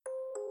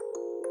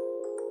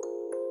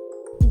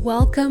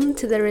Welcome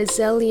to the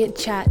Resilient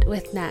Chat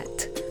with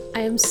Nat. I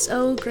am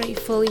so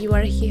grateful you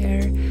are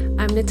here.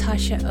 I'm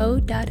Natasha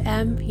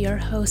O.M., your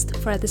host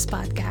for this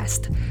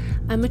podcast.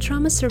 I'm a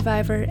trauma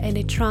survivor and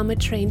a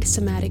trauma-trained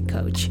somatic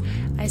coach.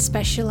 I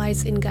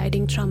specialize in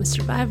guiding trauma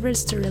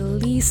survivors to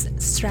release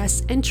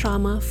stress and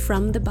trauma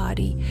from the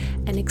body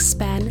and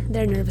expand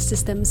their nervous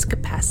system's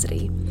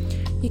capacity.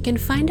 You can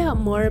find out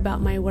more about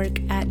my work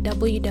at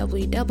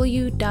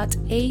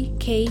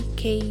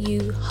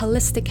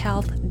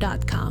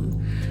www.akkhuholistichealth.com.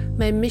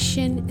 My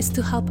mission is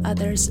to help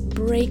others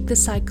break the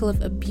cycle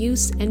of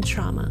abuse and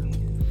trauma.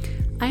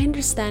 I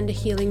understand the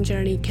healing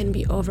journey can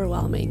be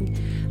overwhelming.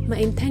 My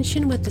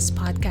intention with this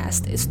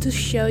podcast is to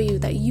show you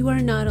that you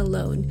are not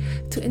alone,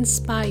 to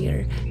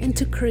inspire, and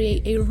to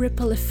create a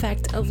ripple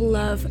effect of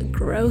love,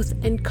 growth,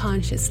 and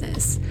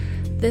consciousness.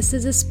 This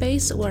is a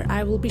space where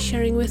I will be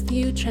sharing with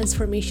you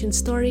transformation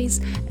stories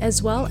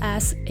as well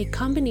as a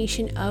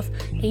combination of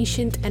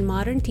ancient and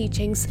modern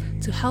teachings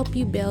to help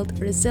you build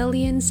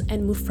resilience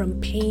and move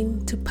from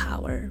pain to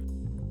power.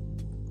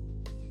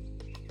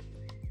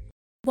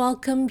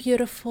 Welcome,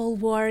 beautiful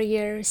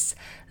warriors.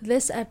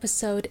 This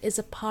episode is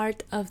a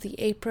part of the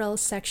April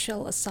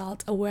Sexual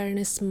Assault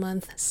Awareness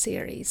Month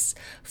series.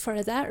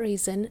 For that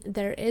reason,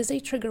 there is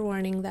a trigger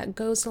warning that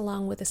goes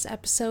along with this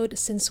episode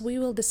since we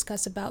will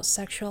discuss about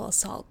sexual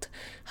assault.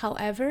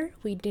 However,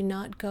 we do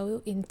not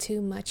go into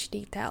much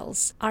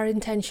details. Our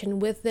intention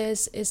with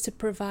this is to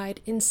provide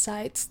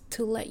insights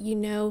to let you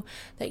know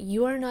that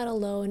you are not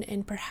alone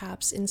and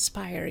perhaps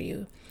inspire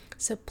you.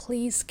 So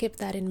please keep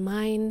that in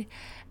mind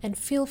and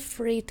feel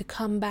free to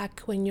come back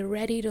when you're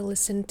ready to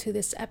listen to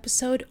this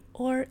episode,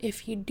 or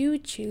if you do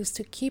choose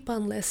to keep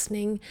on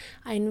listening,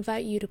 I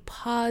invite you to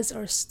pause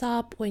or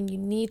stop when you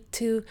need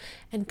to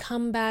and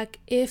come back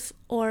if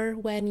or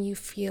when you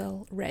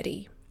feel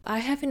ready. I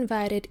have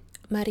invited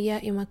Maria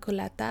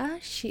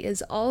Immaculata. She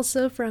is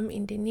also from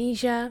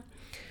Indonesia,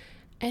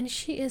 and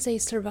she is a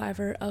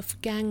survivor of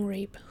gang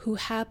rape who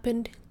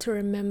happened to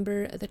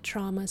remember the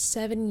trauma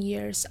 7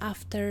 years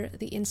after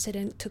the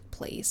incident took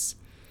place.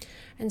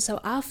 And so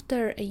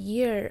after a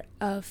year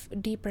of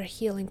deeper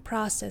healing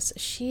process,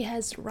 she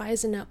has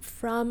risen up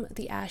from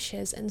the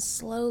ashes and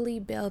slowly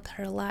built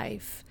her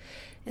life.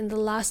 In the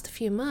last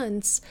few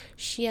months,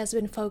 she has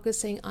been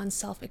focusing on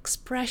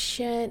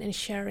self-expression and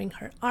sharing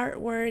her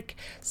artwork,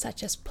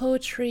 such as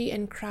poetry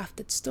and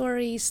crafted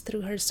stories,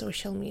 through her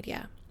social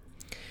media.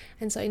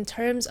 And so in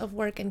terms of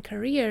work and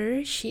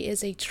career, she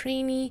is a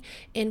trainee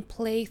in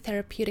play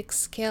therapeutic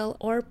skill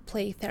or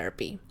play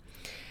therapy.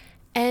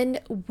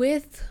 And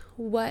with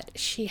what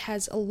she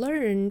has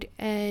learned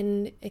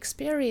and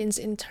experienced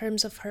in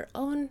terms of her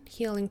own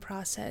healing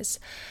process,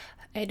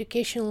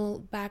 educational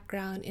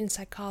background in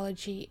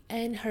psychology,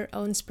 and her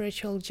own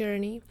spiritual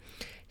journey,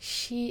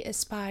 she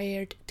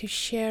aspired to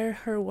share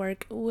her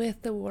work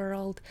with the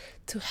world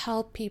to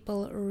help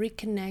people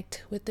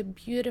reconnect with the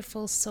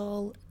beautiful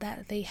soul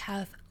that they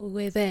have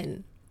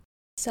within.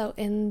 So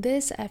in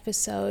this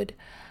episode,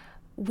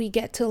 we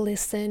get to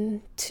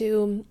listen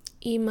to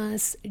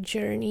Ima's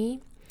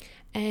journey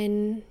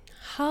and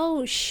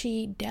how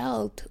she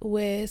dealt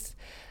with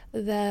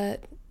the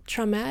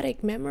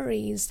traumatic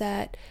memories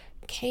that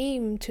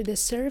came to the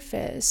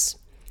surface.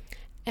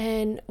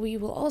 And we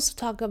will also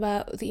talk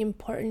about the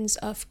importance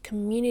of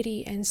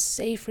community and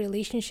safe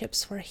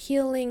relationships for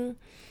healing,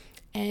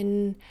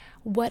 and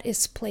what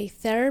is play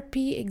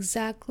therapy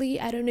exactly.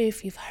 I don't know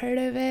if you've heard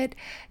of it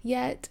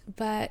yet,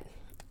 but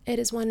it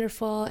is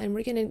wonderful, and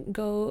we're gonna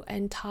go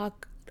and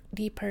talk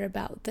deeper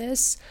about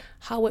this,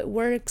 how it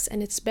works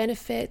and its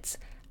benefits,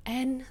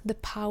 and the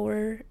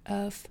power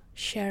of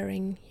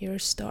sharing your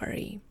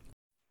story.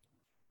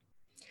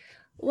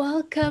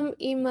 Welcome,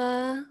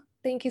 Ima.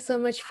 Thank you so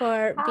much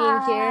for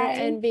being here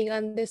and being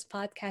on this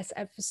podcast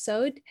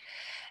episode,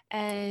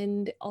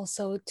 and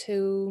also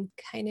to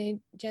kind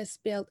of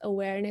just build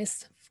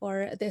awareness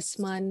for this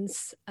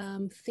month's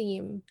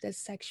theme, the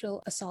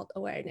sexual assault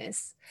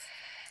awareness.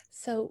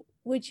 So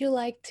would you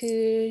like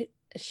to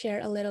share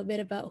a little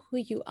bit about who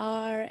you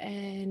are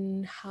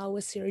and how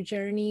was your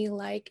journey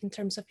like in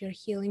terms of your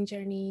healing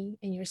journey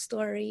and your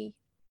story?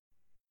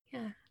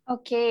 Yeah.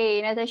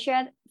 Okay,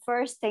 Natasha,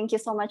 first, thank you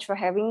so much for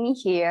having me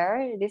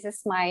here. This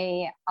is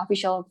my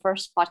official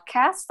first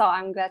podcast, so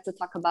I'm glad to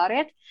talk about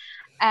it.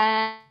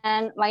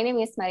 And my name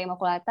is Maria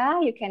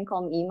Immaculata. You can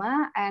call me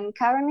Ima. And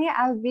currently,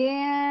 I've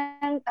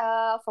been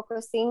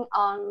focusing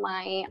on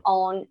my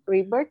own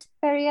rebirth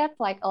period.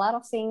 Like a lot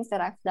of things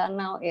that I've done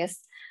now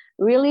is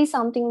really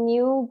something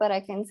new, but I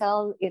can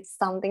tell it's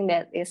something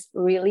that is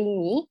really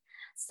me.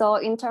 So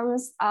in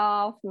terms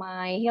of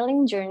my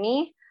healing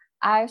journey,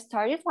 I've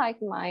started like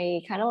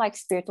my kind of like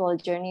spiritual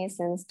journey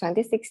since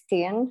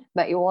 2016,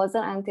 but it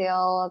wasn't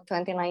until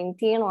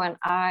 2019 when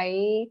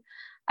I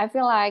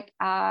feel like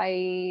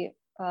it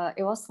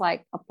was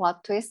like a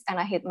plot twist and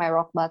I hit my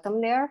rock bottom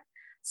there.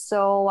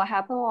 So what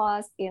happened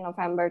was in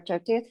November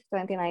 30th,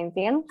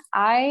 2019,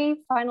 I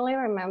finally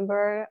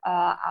remember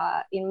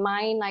in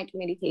my night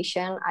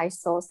meditation, I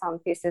saw some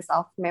pieces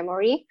of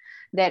memory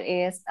that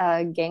is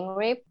gang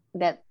rape.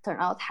 that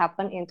turned out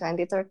happened in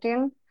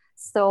 2013.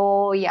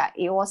 So yeah,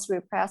 it was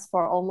repressed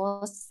for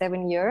almost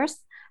 7 years.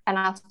 And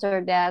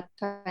after that,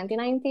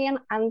 2019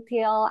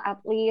 until at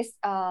least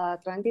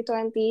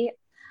 2020,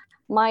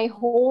 my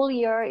whole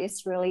year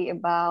is really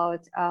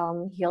about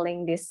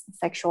healing this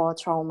sexual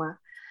trauma.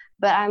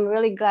 But I'm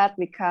really glad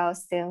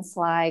because since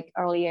like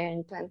earlier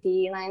in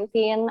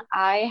 2019,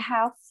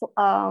 I've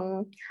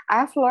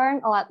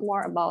learned a lot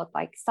more about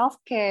like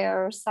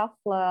self-care,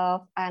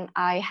 self-love, and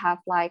I have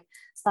like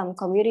some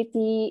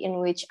community in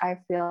which I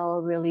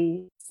feel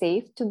really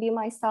safe to be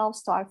myself.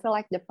 So I feel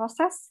like the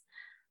process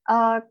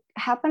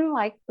happened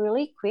like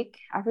really quick.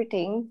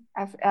 Everything.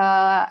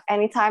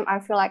 Anytime I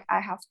feel like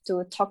I have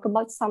to talk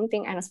about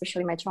something, and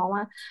especially my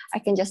trauma, I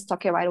can just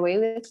talk it right away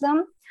with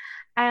them.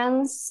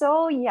 And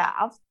so, yeah,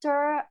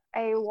 after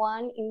a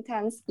one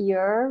intense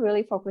year,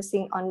 really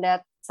focusing on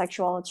that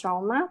sexual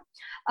trauma,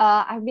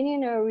 I've been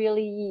in a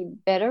really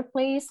better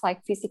place,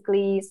 like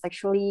physically,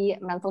 sexually,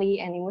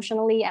 mentally, and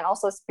emotionally, and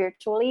also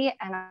spiritually.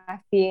 And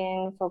I've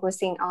been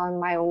focusing on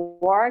my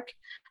work,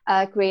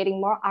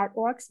 creating more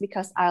artworks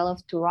because I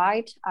love to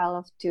write. I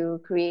love to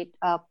create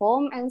a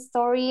poem and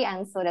story.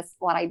 And so that's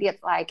what I did.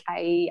 Like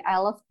I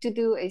love to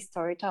do a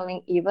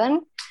storytelling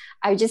event.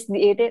 I just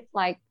did it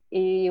like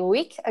a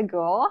week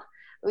ago,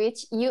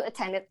 which you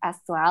attended as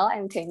well,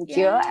 and thank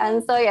you.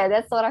 And so yeah,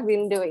 that's what I've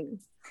been doing.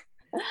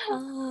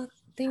 Oh,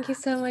 thank you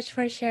so much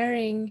for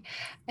sharing.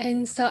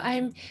 And so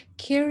I'm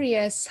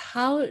curious,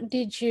 how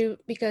did you,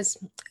 because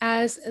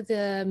as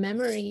the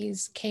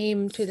memories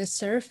came to the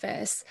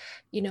surface,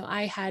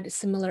 I had a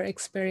similar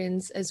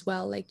experience as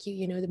well, like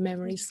the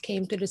memories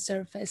came to the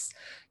surface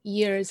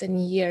years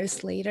and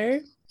years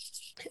later.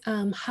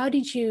 How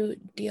did you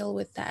deal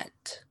with that?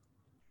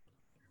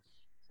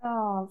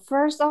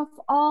 First of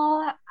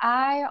all,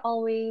 I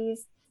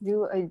always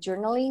do a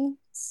journaling.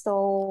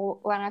 So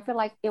when I feel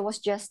like it was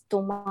just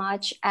too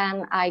much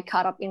and I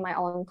caught up in my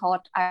own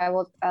thought, I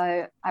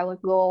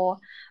would go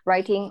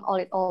writing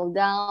all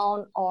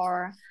down.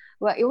 Or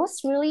well, it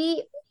was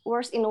really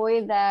worse in a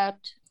way that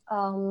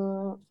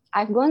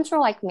I've gone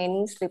through like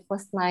many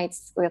sleepless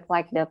nights with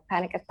like the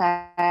panic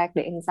attack,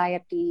 the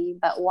anxiety.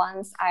 But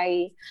once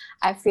I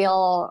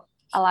feel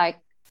like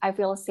I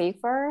feel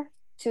safer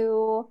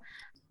to,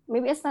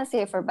 maybe it's not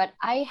safer, but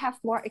I have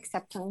more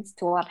acceptance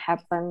to what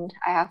happened.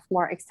 I have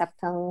more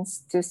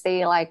acceptance to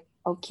say like,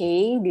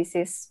 okay, this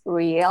is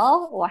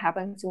real. What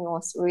happened to me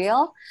was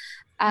real.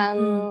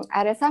 And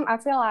at the time, I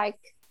feel like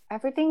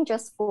everything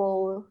just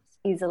flows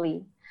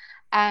easily.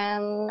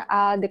 And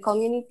the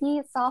community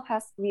itself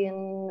has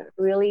been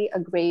really a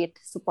great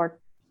support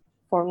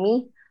for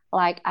me.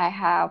 Like I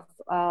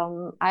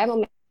am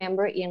a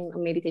member in a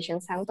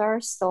meditation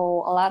center. So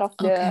a lot of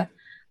the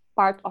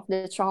part of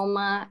the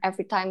trauma,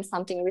 every time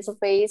something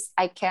resurfaces,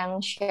 I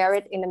can share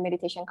it in the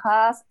meditation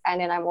class.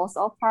 And then I'm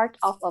also part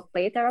of a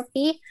play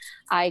therapy.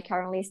 I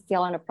currently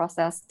still in the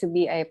process to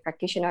be a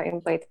practitioner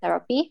in play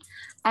therapy.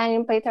 And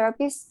in play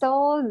therapy,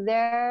 so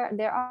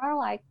there are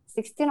like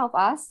 16 of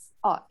us.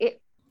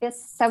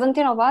 It's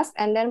 17 of us,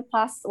 and then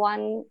plus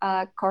one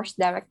course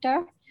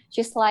director.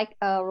 She's like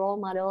a role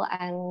model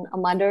and a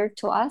mother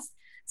to us.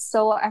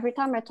 So every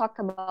time I talk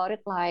about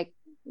it, like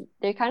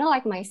they're kind of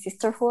like my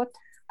sisterhood.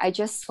 I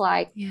just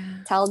like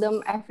tell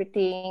them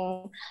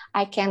everything.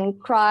 I can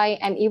cry,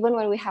 and even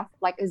when we have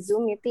like a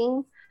Zoom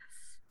meeting,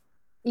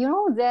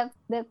 that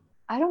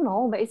I don't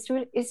know, but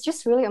it's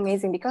just really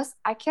amazing because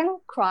I can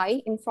cry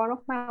in front of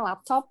my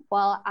laptop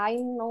while I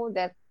know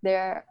that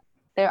there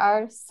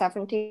are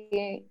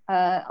 70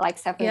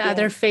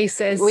 other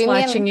faces women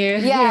watching you.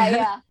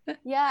 yeah,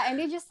 and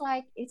they just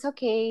like, it's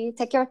okay,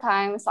 take your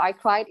time. So I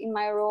cried in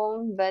my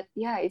room, but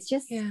yeah, it's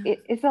just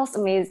it feels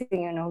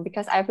amazing,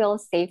 because I feel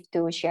safe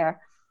to share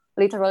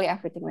literally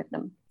everything with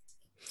them.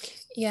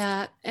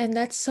 Yeah, and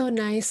that's so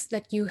nice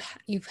that you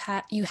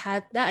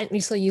had that,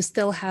 and so you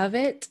still have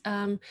it,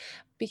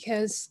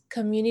 because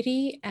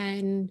community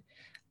and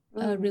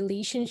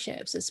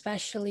relationships,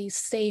 especially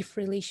safe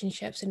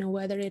relationships,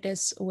 whether it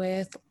is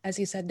with, as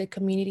you said, the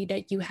community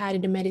that you had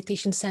in the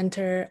meditation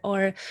center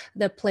or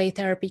the play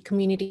therapy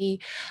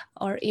community,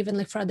 or even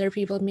like for other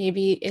people,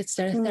 maybe it's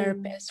their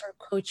therapists or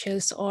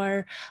coaches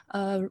or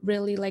a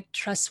really like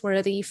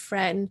trustworthy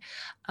friend,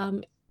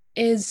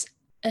 is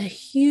a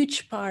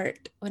huge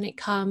part when it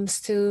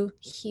comes to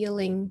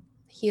healing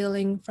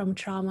from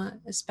trauma,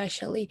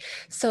 especially.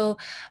 So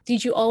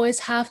did you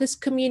always have this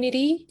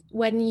community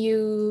when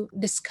you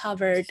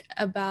discovered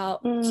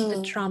about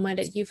the trauma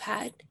that you've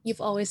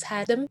always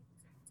had them?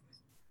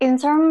 In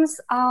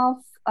terms of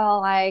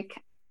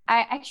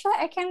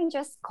I can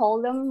just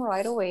call them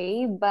right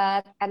away,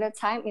 but at the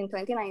time in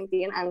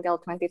 2019 until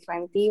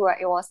 2020, where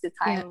it was the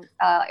time,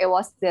 it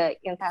was the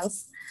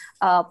intense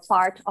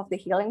part of the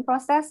healing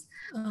process.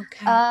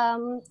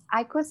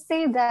 I could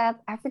say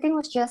that everything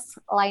was just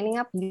lining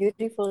up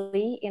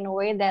beautifully in a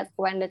way that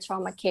when the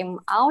trauma came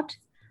out,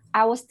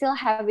 I was still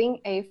having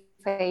a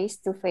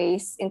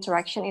face-to-face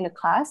interaction in the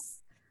class.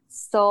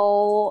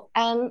 So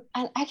and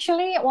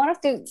actually one of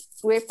the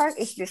great part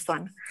is this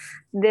one.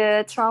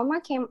 The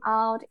trauma came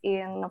out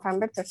in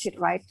November 30th,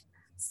 right?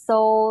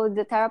 So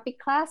the therapy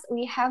class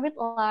we have it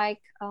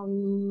like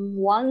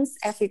once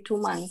every 2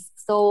 months.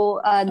 So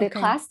the Okay.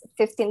 class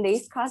 15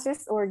 days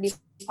classes were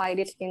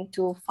divided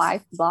into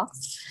 5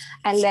 blocks,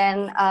 and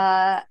then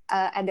at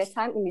that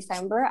time in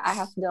December I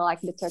have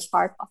the third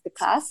part of the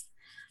class,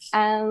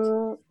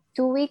 and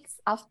 2 weeks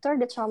after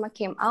the trauma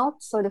came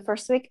out, so the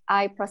first week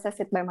I processed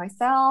it by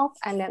myself,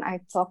 and then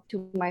I talked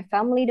to my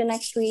family the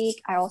next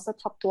week. I also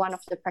talked to one of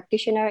the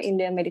practitioner in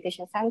the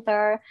meditation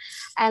center,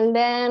 and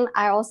then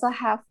I also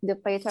have the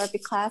play therapy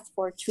class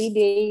for 3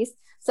 days.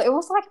 So it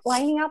was like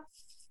lining up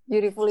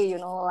beautifully,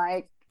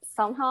 like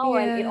somehow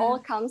when it all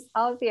Yeah. comes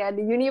out, yeah,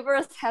 the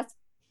universe has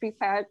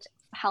prepared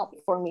help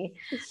for me.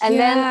 And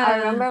then I Yeah.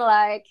 remember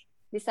like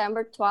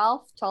December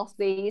 12th, 12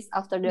 days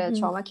after the Mm-hmm.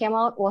 trauma came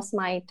out was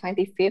my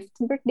 25th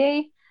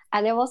birthday.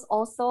 And it was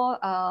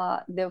also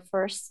the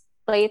first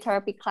play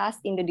therapy class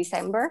in the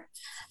December.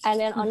 And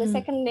then on the Mm-hmm.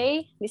 second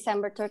day,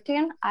 December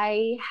 13th,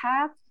 I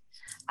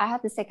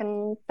had the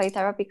second play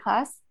therapy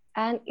class,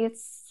 and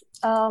it's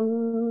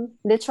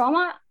the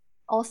trauma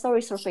also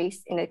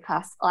resurfaced in the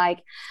class.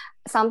 Like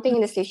something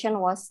in the session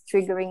was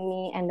triggering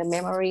me and the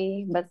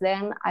memory, but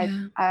then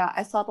Yeah.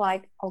 I thought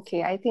like,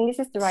 okay, I think this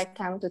is the right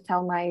time to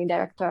tell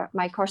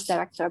my course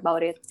director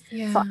about it.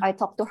 So Yeah. I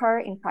talked to her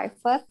in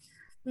private,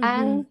 Mm-hmm.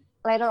 and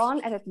later on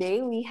at the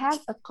day we have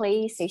a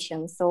clay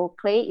session. So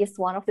clay is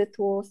one of the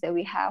tools that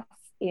we have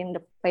in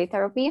the play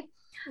therapy,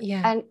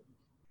 Yeah. and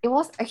it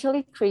was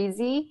actually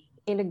crazy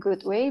in a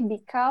good way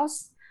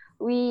because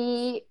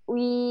we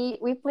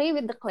play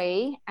with the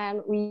clay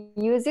and we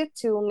use it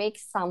to make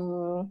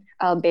some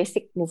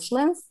basic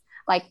movements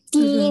like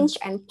Mm-hmm. pinch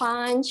and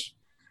punch.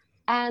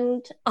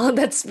 And Oh,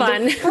 that's the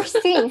fun.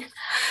 first thing,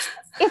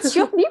 it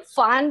should be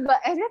fun, but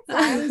at that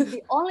time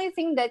the only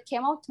thing that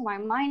came out to my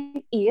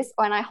mind is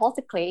when I hold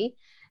the clay,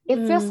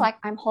 it feels Mm. like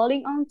I'm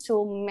holding on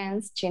to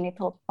men's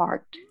genital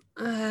part.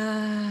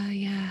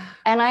 Yeah.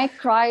 And I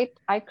cried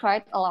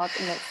a lot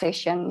in that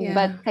session,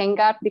 but Yeah. thank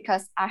God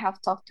because I have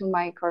talked to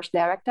my course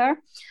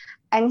director,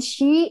 and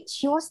she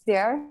was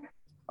there,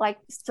 like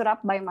stood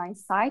up by my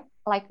side,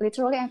 like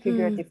literally and Mm.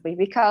 figuratively,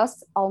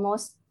 because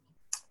almost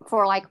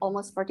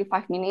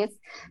 45 minutes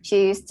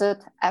she stood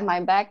at my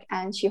back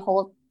and she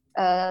held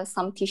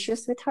some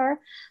tissues with her.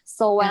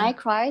 So when Yeah. I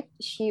cried,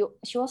 she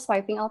was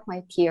wiping out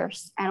my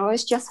tears and I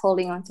was just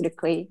holding on to the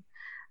clay.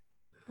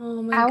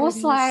 Oh my I was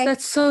goodness. like,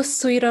 That's so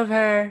sweet of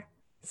her.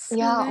 So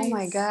yeah, oh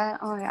my nice. God.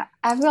 Oh yeah.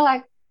 I feel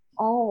like,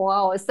 oh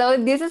wow. So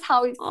this is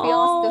how it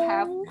feels to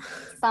have Oh,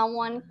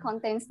 someone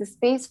contains the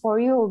space for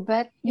you.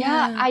 But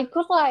yeah, yeah.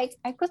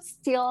 I could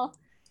still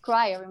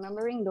cry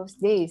remembering those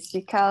days I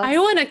because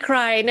want to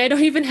cry and I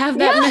don't even have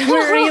that yeah.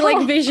 memory,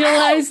 like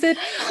visualize it,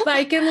 but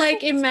I can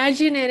like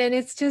imagine it. And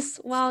it's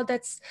just, wow,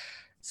 that's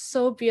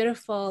so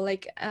beautiful.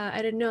 Like,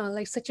 I don't know,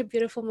 like such a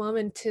beautiful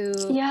moment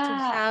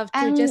Yeah,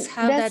 to just and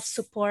have that that's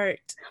support.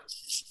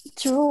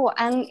 true.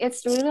 And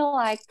it's really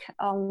like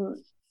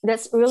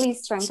that's really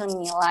strengthened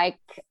me. Like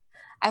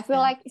I feel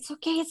Yeah. like it's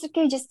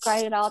okay, just cry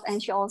it out.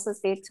 And she also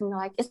said to me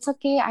like, it's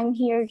okay, I'm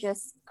here,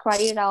 just cry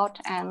it out.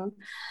 And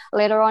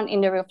later on in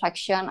the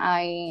reflection,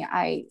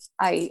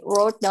 I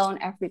wrote down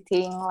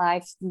everything,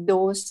 like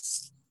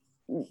those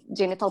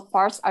genital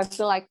parts. I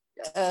feel like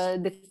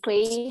the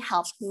clay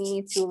helped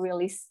me to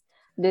release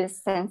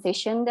this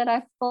sensation that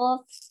I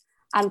felt,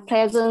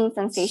 unpleasant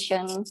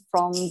sensation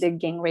from the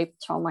gang rape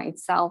trauma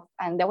itself.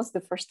 And that was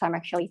the first time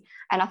actually.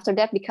 And after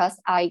that,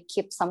 because I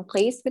keep some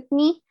clays with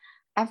me,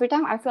 every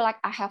time I feel like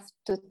I have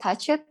to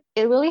touch it,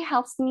 it really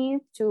helps me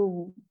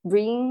to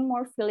bring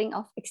more feeling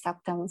of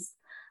acceptance.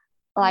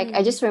 Like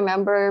I Mm. just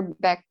remember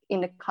back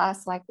in the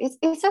class, like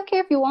it's okay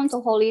if you want to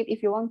hold it,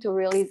 if you want to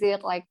release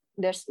it, like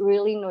there's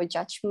really no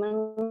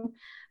judgment.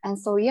 And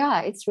so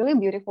yeah, it's really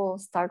beautiful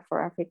start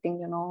for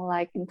everything,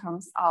 like in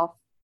terms of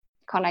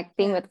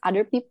connecting Yeah. with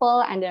other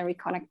people and then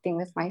reconnecting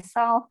with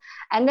myself.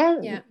 And Yeah.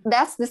 then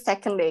that's the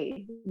second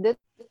day. The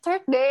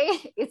third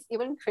day, it's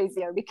even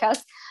crazier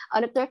because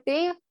on the third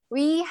day,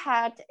 we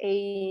had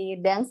a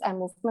dance and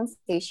movement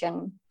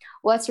station.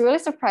 What's really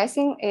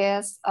surprising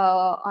is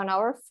on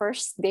our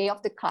first day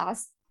of the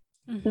class,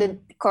 Mm-hmm. the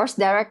course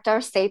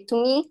director said to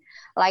me,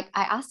 like,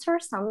 I asked her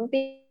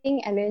something,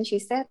 and then she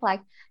said,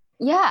 like,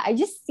 yeah, I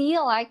just see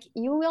like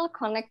you will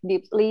connect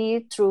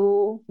deeply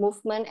through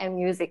movement and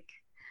music.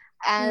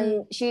 Mm.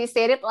 And she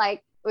said it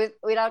like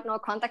without no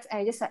context, and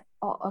I just said,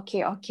 oh,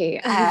 okay,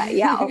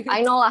 yeah,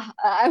 I know lah.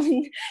 I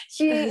mean,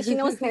 she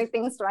knows many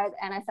things, right?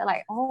 And I said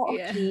like, oh,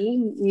 Yeah. okay,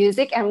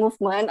 music and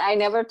movement, I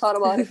never thought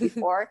about it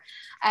before.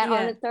 And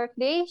on Yeah. the third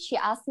day she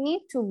asked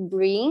me to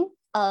bring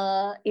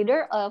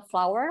either a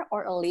flower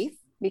or a leaf,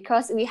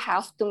 because we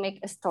have to make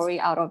a story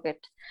out of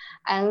it.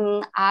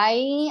 And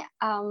I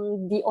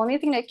the only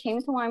thing that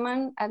came to my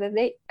mind at the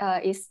day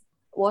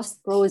was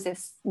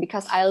roses,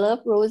 because I love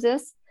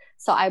roses.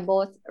 So I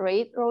bought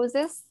red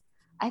roses.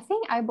 I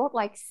think I bought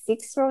like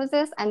 6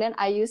 roses, and then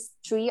I used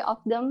 3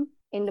 of them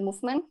in the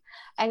movement.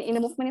 And in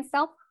the movement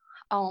itself,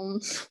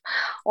 Um,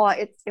 well,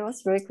 it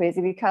was really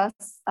crazy because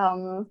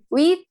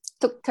we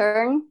took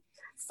turn.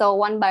 So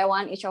one by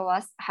one, each of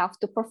us have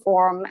to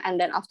perform, and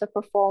then after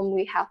perform,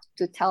 we have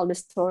to tell the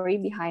story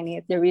behind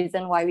it, the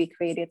reason why we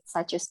created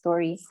such a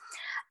story.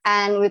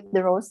 And with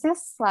the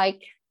roses,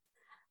 like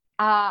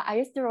I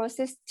use the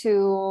roses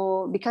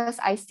to because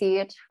I see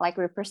it like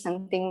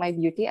representing my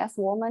beauty as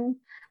a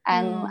woman.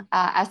 And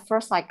at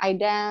first, like I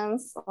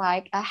dance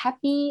like a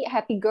happy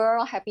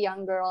girl, happy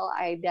young girl.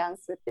 I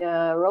dance with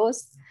the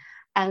rose,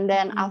 and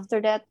then after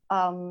that,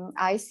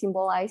 I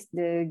symbolize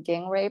the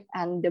gang rape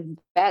and the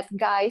bad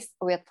guys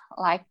with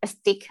like a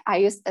stick. I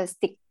use a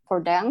stick for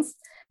dance,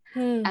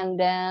 and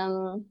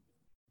then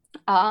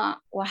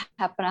what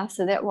happened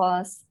after that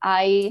was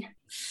I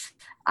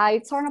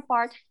torn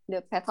apart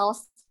the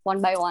petals one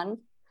by one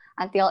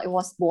until it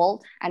was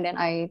bold, and then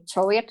I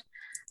throw it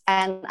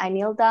and I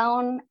kneel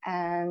down,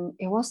 and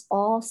it was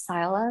all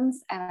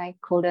silence, and I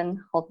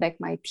couldn't hold back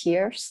my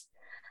tears.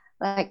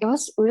 Like it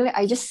was really,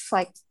 I just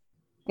like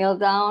kneel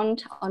down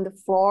on the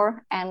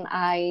floor and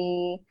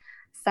I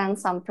sent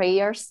some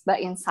prayers, but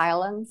in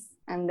silence.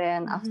 And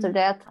then after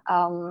that,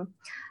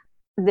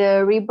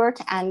 the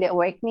rebirth and the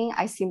awakening,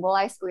 I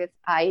symbolized with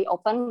I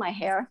opened my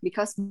hair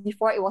because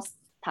before it was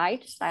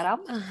tied up,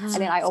 and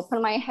then I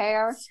opened my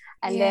hair,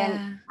 and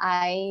then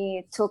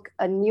I took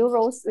a new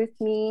rose with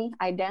me.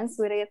 I danced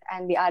with it,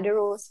 and the other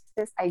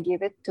roses I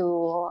give it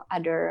to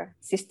other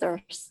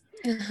sisters.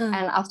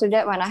 And after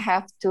that, when I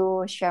have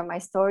to share my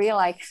story,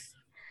 like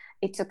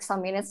it took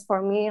some minutes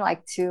for me,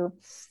 like to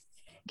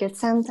get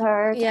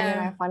centered, and then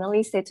I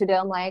finally say to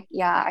them, like,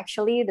 yeah,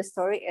 actually the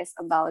story is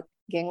about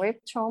gang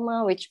rape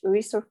trauma, which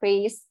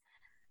resurfaced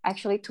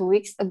actually 2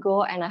 weeks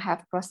ago, and I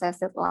have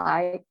processed it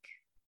like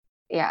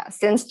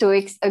since 2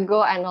 weeks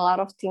ago, and a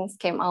lot of things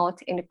came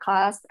out in the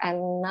class,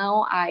 and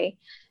now I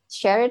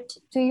share it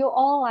to you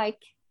all. Like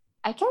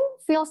I can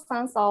feel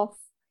sense of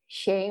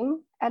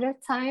shame at a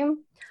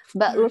time,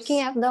 but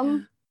looking at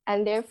them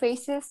and their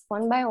faces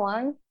one by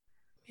one,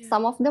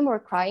 some of them were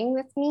crying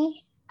with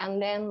me, and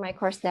then my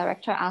course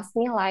director asked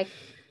me like,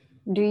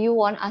 do you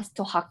want us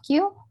to hug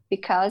you?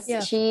 Because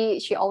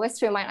she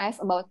always remind us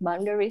about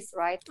boundaries,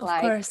 right?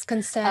 Of course,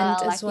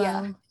 consent as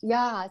well.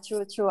 Yeah,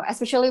 true.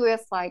 Especially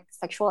with like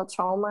sexual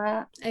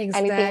trauma,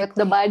 anything with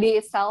the body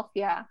itself.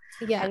 Yeah.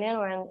 And then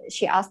when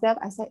she asked that,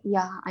 I said,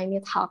 yeah, I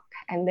need hug.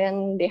 And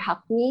then they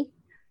hugged me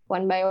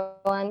one by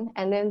one,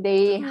 and then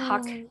they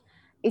hugged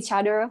each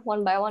other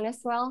one by one as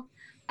well.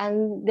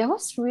 And there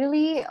was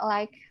really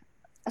like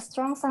a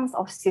strong sense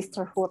of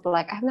sisterhood.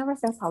 Like I've never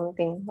seen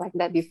something like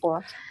that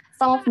before.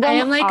 Some of them I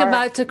am like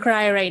about to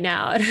cry right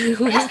now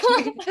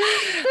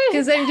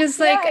because I'm just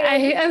like I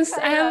have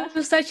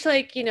such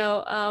like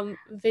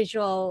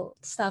visual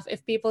stuff.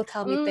 If people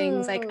tell me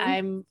things, like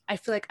I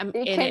feel like I'm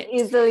you in can it.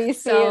 easily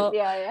see so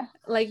it.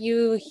 Like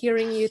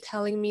hearing you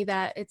telling me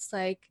that, it's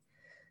like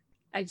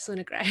I just want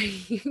to cry.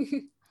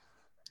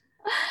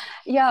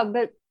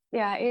 But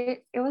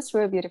it was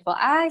really beautiful.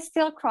 I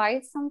still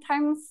cry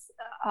sometimes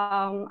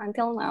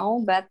until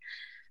now, but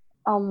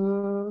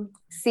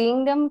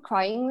seeing them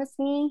crying with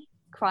me,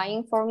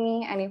 crying for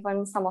me, and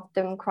even some of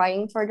them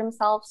crying for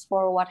themselves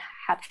for what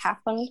had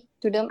happened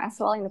to them as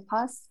well in the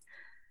past,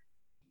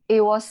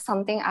 it was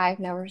something I've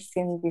never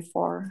seen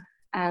before.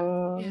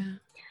 And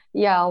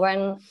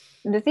when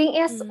the thing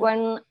is,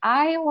 when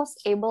I was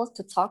able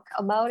to talk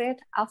about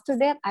it, after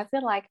that, I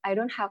feel like I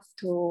don't have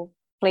to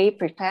play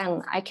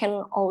pretend. I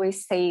can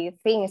always say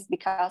things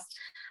because,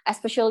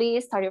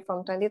 especially starting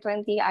from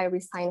 2020, I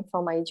resigned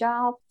from my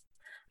job.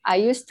 I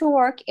used to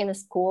work in a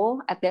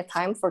school at that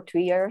time for 2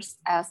 years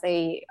as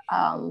a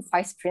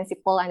vice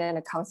principal and then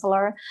a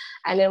counselor.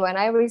 And then when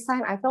I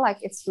resigned, I feel like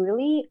it's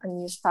really a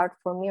new start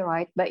for me,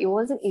 right? But it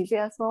wasn't easy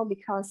as well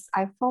because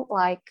I felt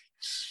like,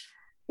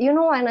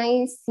 when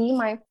I see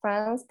my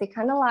friends, they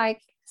kind of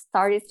like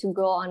started to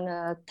go on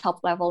a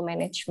top level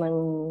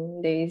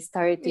management. They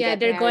started to get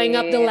they're married. Going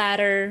up the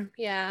ladder.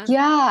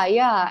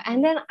 Yeah.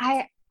 And then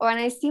when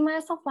I see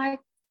myself like,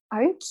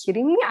 are you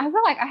kidding me? I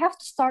feel like I have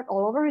to start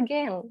all over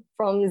again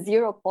from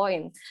 0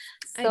 point.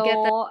 So, I get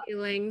that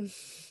feeling.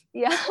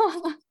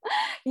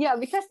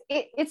 Because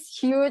it's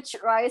huge,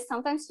 right?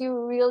 Sometimes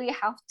you really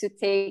have to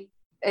take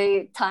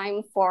a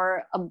time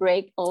for a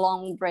break, a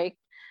long break,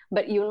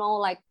 but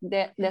like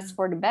that's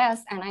for the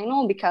best. And I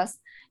know because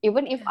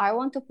even if I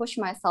want to push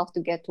myself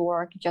to get to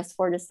work just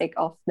for the sake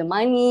of the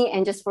money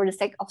and just for the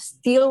sake of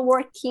still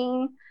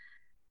working,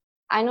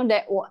 I know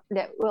that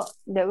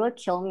will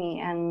kill me.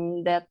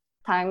 And that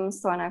times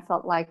when I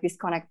felt like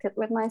disconnected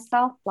with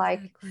myself,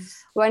 like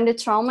when the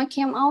trauma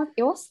came out,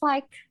 it was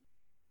like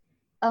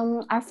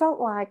I felt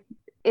like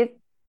it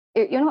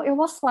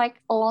was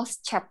like a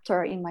lost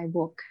chapter in my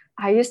book.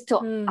 I used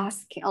to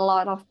ask a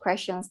lot of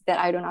questions that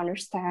I don't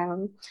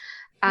understand.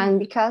 And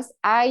because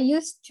I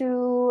used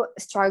to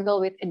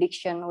struggle with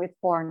addiction with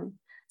porn.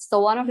 So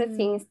one of the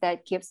things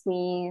that keeps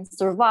me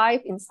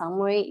survive in some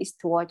way is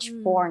to watch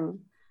porn,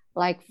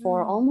 like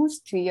for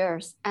almost 2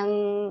 years.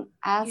 And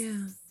as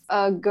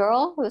a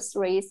girl who's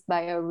raised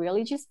by a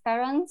religious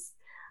parents,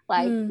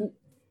 like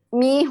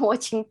me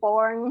watching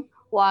porn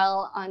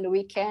while on the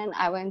weekend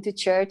I went to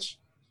church.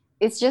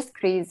 It's just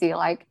crazy.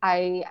 Like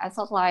I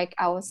felt like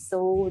I was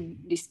so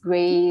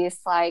disgraced.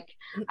 Like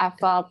I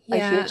felt a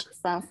Yeah, huge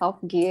sense of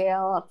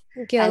guilt.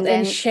 guilt And and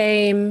then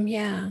shame.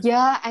 Yeah.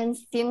 yeah, and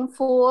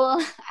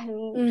sinful.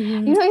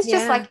 And it's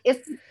just Yeah. like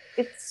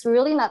it's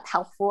really not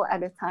helpful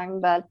at the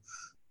time. But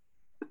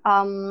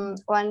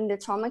when the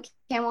trauma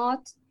came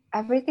out,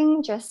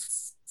 everything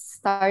just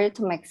started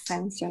to make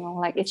sense,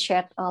 like it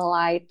shed a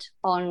light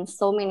on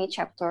so many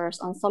chapters,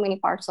 on so many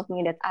parts of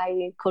me that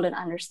I couldn't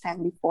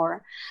understand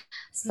before.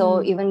 So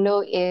Mm. even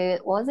though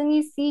it wasn't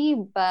easy,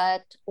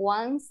 but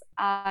once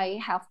I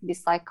have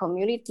this like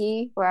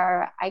community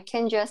where I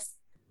can just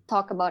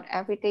talk about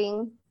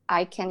everything,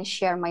 I can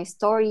share my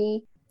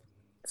story.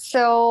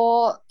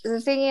 So the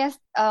thing is,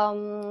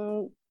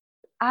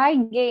 I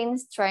gain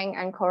strength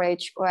and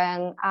courage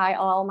when I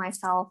allow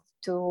myself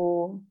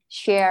to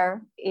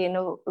share in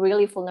a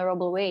really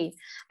vulnerable way.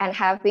 And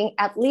having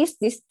at least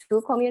these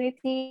two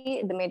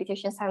community, the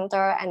meditation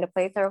center and the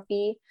play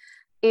therapy,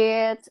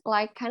 it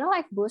like kind of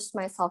like boosts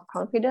my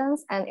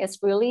self-confidence, and it's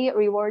really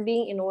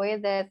rewarding in a way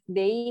that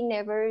they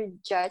never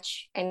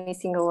judge any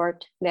single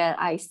word that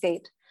I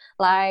said.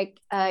 Like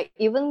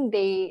even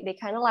they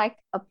kind of like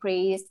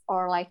appraise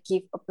or like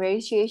give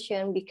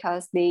appreciation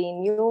because they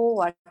knew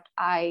what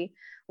I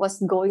was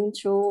going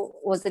through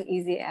wasn't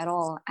easy at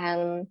all.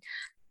 And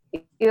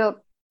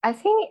I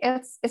think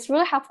it's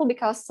really helpful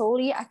because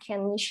slowly I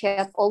can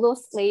shed all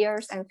those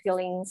layers and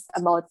feelings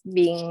about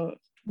being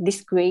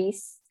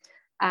disgraced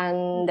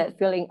and that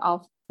feeling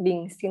of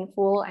being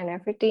sinful and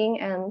everything.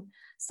 And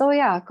so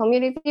yeah,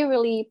 community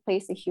really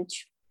plays a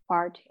huge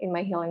part in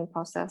my healing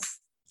process.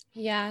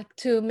 Yeah,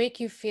 to make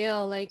you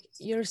feel like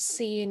you're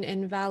seen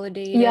and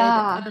validated.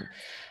 Yeah,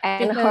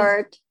 and Because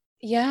hurt.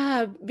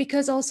 yeah,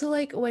 because also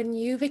like when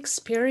you've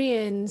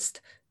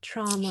experienced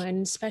trauma,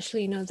 and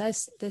especially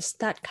that's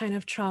that kind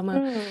of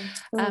trauma,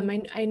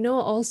 I know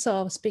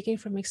also, speaking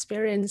from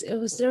experience,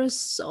 there was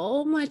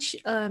so much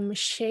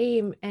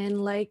shame,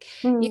 and like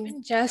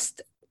even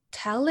just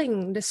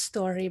telling the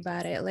story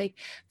about it, like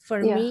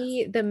for Yeah.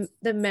 me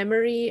the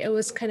memory, it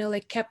was kind of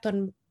like kept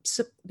on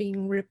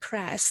being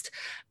repressed,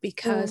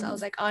 because I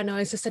was like, oh no,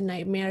 it's just a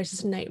nightmare, it's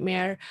just a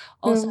nightmare.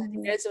 Also, I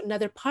think there's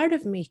another part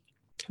of me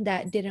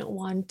that didn't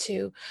want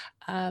to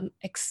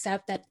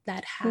accept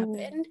that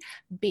happened,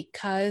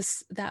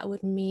 because that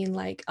would mean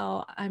like,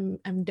 oh, I'm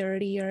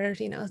dirtier,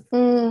 things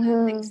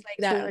like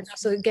that. True, And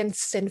also true. again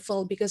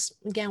sinful, because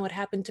again what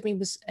happened to me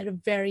was at a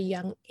very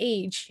young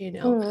age.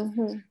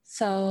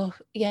 So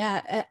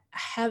yeah,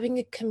 having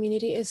a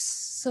community is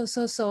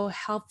so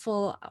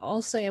helpful.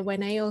 Also,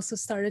 when I also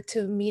started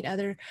to meet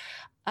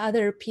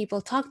other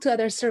people, talk to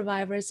other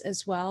survivors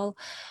as well,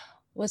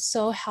 was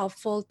so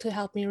helpful to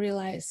help me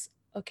realize,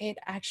 okay,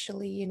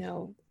 actually,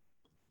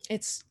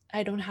 it's,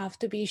 I don't have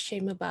to be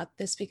ashamed about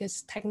this,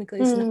 because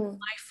technically it's not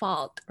my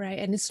fault, right?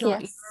 And it's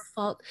not Yes. your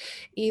fault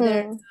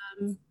either.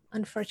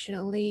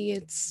 Unfortunately,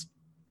 it's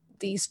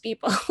these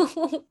people.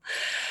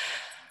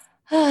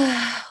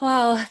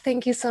 Wow,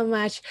 thank you so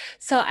much.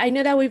 So I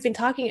know that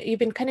you've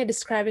been kind of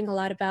describing a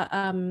lot about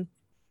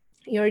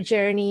your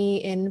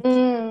journey in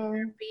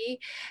therapy,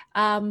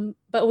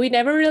 but we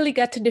never really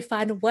got to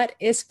define what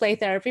is play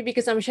therapy,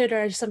 because I'm sure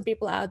there are some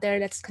people out there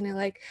that's kind of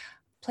like,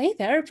 play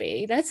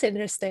therapy, that's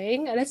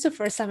interesting, that's the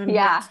first time I'm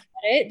hearing Yeah.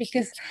 about it,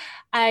 because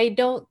I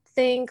don't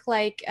think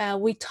like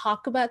we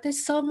talk about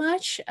this so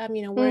much.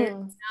 We're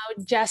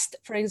now just,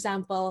 for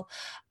example,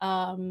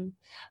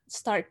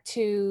 start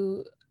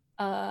to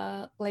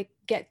like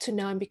get to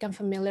know and become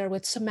familiar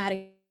with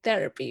somatic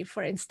therapy,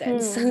 for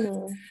instance.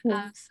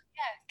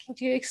 Can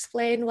you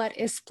explain what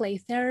is play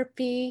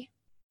therapy?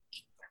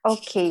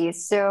 Okay,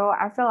 so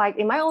I feel like,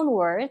 in my own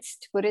words,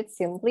 to put it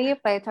simply,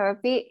 play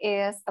therapy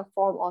is a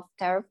form of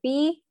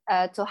therapy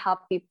to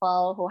help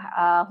people who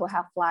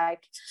have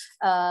like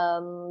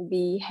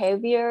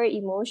behavior,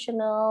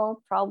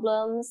 emotional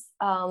problems,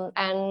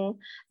 and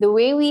the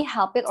way we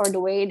help it, or the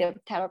way the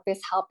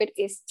therapists help it,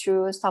 is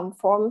through some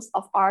forms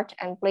of art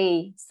and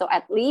play. So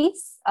at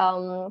least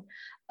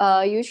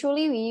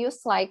usually we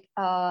use like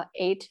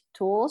 8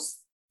 tools.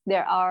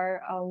 There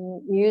are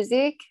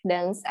music,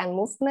 dance, and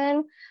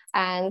movement,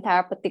 and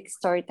therapeutic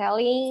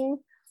storytelling.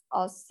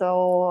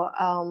 Also,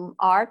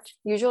 art.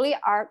 Usually,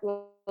 art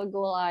will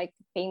go like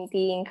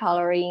painting,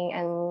 coloring,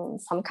 and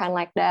some kind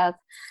like that.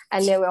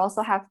 And then we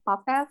also have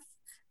puppets,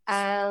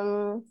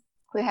 and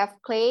we have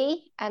clay,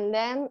 and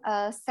then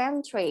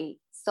sand tray.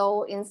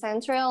 So in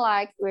sand tray,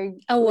 like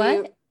A we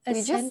what? A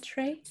we just sand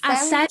tray? A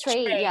sand sand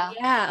tray, tray. yeah.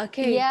 Yeah,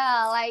 okay.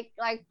 Yeah, like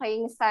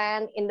playing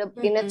sand in a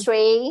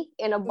tray,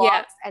 in a Yeah.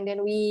 box, and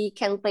then we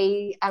can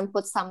play and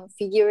put some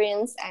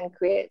figurines and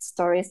create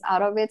stories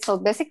out of it. So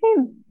basically,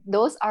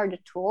 those are the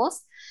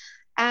tools.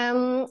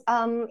 In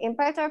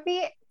play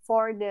therapy,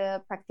 for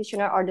the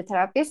practitioner or the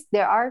therapist,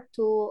 there are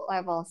 2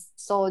 levels.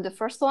 So the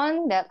first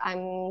one that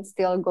I'm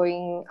still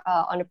going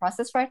on the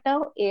process right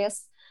now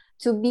is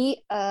to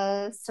be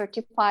a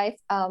certified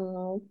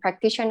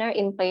practitioner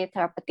in play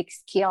therapeutic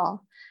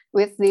skill.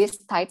 with this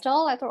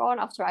title later on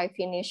after I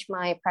finish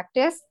my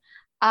practice.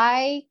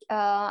 I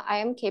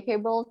am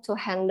capable to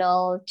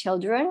handle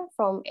children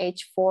from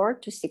age 4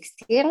 to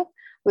 16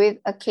 with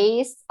a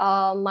case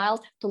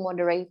mild to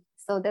moderate.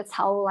 So that's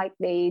how like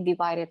they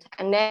divide it.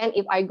 And then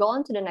if I go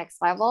on to the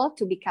next level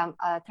to become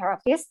a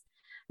therapist,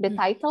 the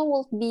title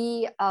will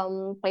be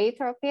play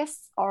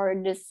therapist, or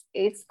this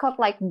it's called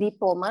like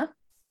diploma.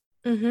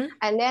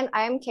 And then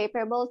I am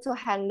capable to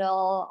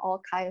handle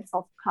all kinds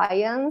of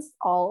clients,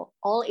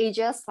 all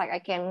ages. Like I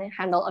can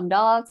handle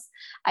adults,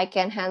 I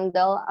can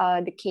handle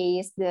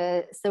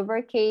the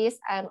severe case,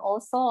 and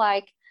also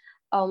like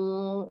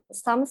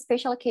some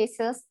special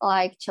cases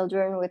like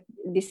children with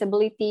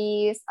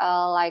disabilities,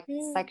 like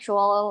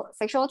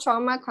sexual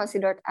trauma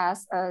considered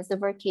as a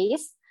severe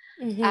case.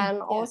 And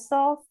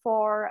also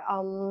for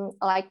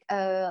like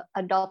a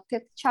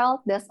adopted child,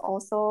 that's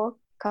also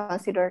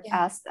considered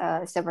as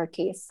a severe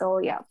case. So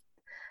yeah,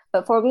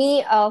 but for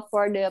me,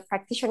 for the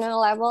practitioner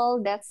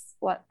level, that's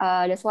what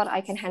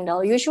I can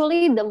handle.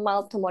 Usually, the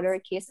mild to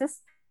moderate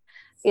cases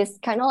is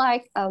kind of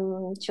like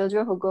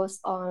children who goes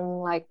on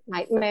like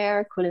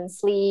nightmare, couldn't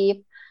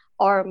sleep,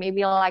 or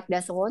maybe like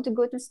doesn't want to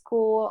go to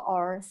school,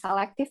 or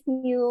selective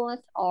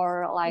mute,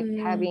 or like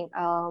having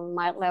a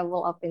mild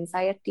level of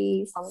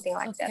anxiety, something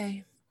like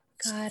that.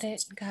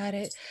 Got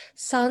it.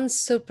 Sounds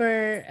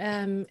super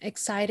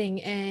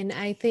exciting, and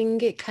I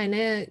think it kind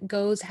of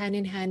goes hand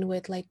in hand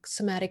with like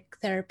somatic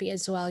therapy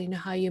as well. You know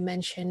how you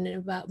mentioned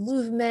about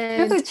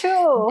movement,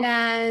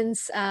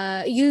 dance,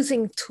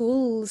 using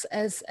tools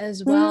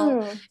as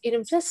well. You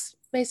know, just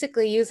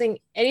basically using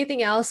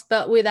anything else,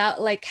 but without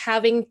like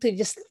having to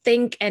just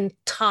think and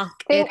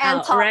talk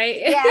out, right?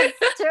 Yes,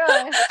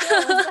 true.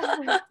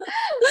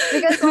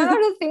 Because one of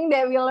the things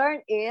that we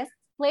learn is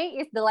play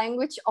is the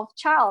language of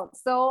child.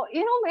 So,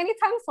 you know, many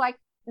times like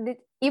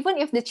even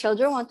if the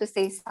children want to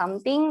say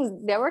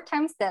something, there were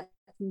times that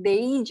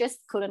they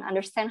just couldn't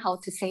understand how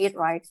to say it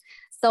right.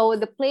 So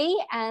the play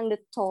and the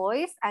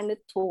toys and the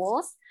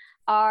tools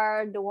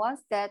are the ones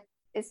that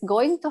is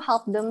going to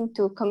help them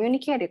to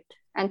communicate it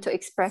and to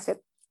express it.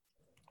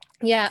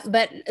 Yeah,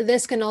 but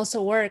this can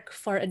also work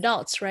for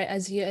adults, right?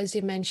 As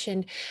you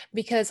mentioned,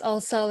 because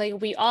also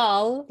like we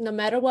all, no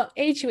matter what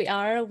age we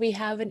are, we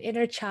have an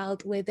inner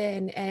child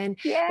within. And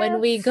when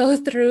we go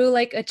through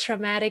like a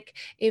traumatic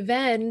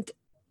event,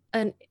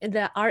 and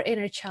our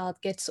inner child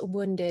gets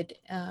wounded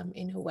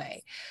in a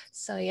way.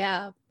 So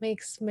yeah,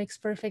 makes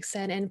perfect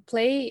sense. And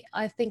play,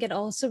 I think it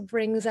also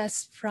brings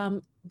us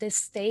from this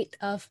state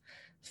of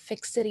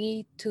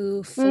fixity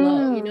to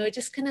flow, you know,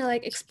 just kind of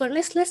like explore,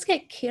 let's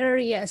get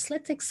curious,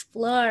 let's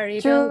explore, you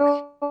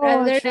know,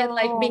 rather than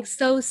like being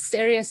so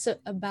serious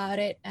about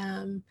it.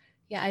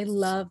 Yeah, I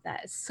love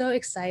that. It's so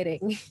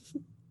exciting.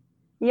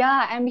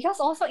 Yeah, and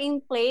because also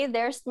in play,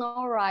 there's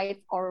no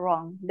right or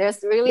wrong.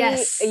 There's really a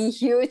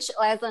huge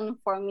lesson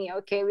for me,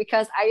 okay?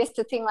 Because I used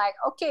to think like,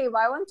 okay, if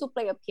I want to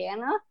play a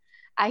piano,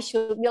 I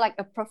should be like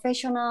a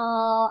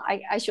professional.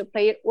 I should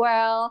play it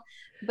well.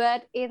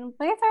 But in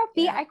play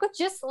therapy, I could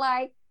just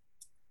like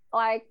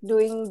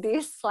doing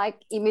this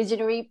like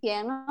imaginary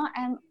piano,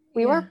 and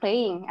we were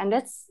playing, and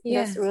that's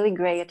really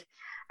great.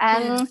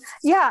 And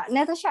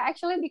Natasha,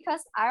 actually,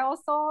 because I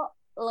also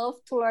love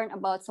to learn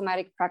about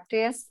somatic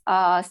practice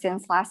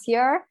since last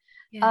year,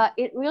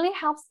 it really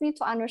helps me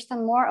to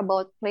understand more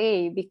about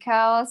play,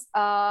 because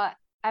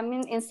I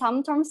mean, in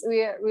some terms,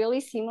 we're really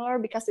similar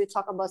because we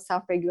talk about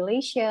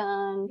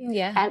self-regulation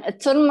and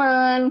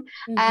attunement.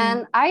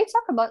 And I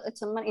talk about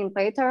attunement in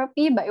play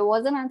therapy, but it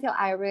wasn't until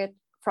I read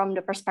from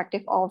the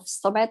perspective of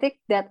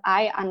somatic that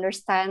I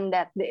understand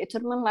that the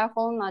attunement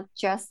level not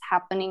just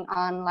happening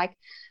on like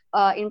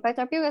in play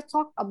therapy, we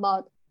talk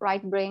about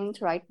right brain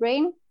to right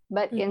brain.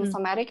 But in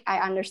somatic, I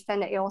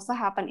understand that it also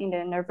happened in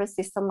the nervous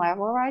system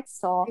level, right?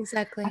 So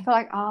exactly, I feel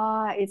like,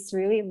 it's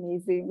really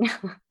amazing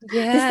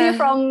to see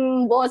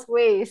from both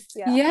ways.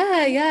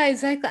 Yeah,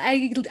 exactly.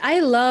 I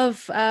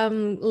love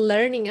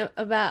learning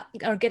about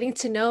or getting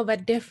to know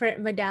about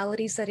different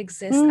modalities that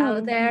exist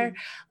out there,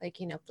 like,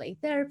 you know, play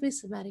therapy,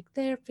 somatic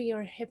therapy,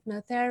 or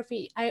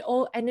hypnotherapy.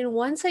 And then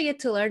once I get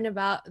to learn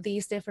about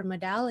these different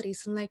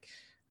modalities, I'm like,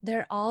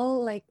 they're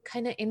all like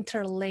kind of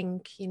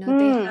interlinked, you know,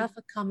 they have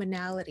a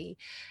commonality,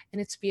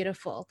 and it's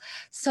beautiful.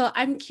 So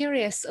I'm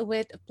curious,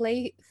 with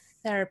play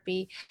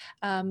therapy,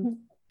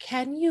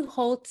 can you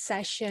hold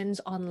sessions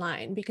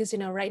online? Because, you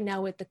know, right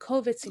now with the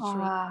COVID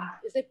situation,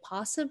 is it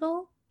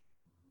possible?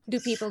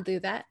 Do people do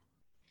that?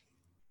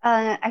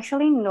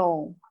 Actually,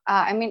 no.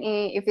 I mean,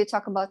 if we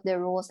talk about the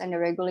rules and the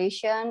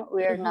regulation,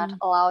 we're not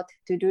allowed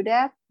to do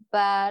that.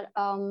 But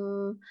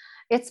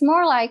it's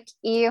more like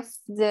if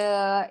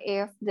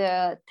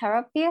the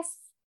therapist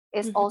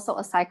is also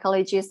a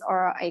psychologist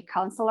or a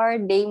counselor,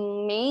 they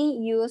may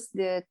use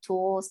the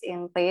tools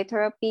in play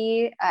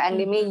therapy and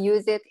they may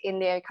use it in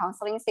their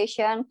counseling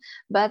session.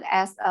 But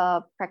as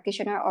a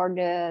practitioner or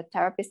the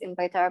therapist in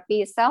play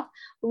therapy itself,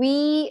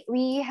 we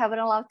haven't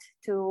allowed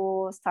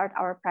to start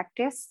our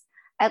practice,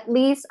 at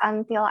least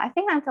until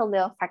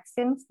the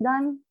vaccine's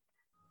done.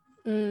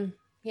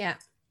 Yeah.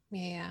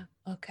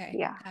 Okay,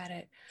 Yeah. got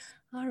it.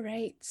 All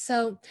right.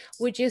 So,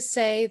 would you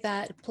say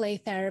that play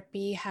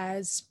therapy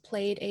has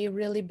played a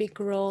really big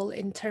role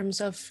in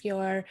terms of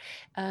your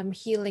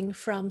healing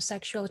from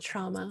sexual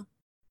trauma?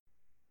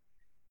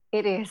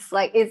 It is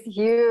like it's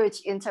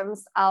huge in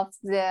terms of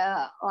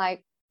the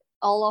like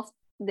all of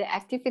the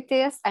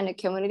activities and the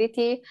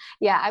community.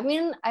 Yeah, I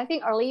mean, I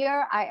think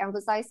earlier I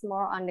emphasized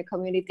more on the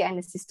community and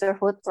the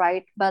sisterhood,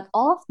 right? But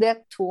all of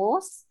that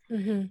tools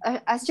Mm-hmm.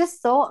 are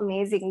just so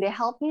amazing. They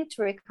help me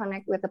to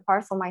reconnect with the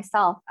parts of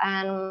myself.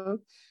 And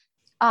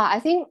I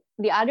think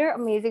the other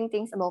amazing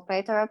things about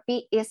play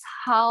therapy is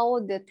how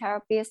the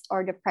therapist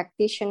or the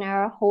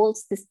practitioner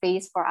holds the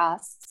space for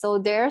us. So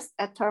there's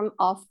a term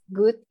of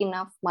good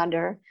enough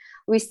mother.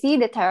 We see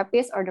the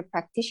therapist or the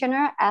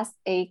practitioner as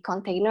a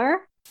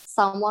container,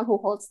 someone who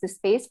holds the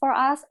space for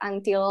us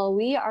until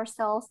we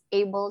ourselves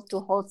able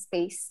to hold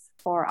space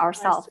for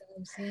ourselves.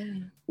 Ourselves,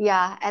 yeah.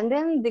 Yeah, and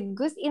then the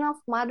good enough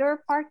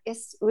mother part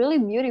is really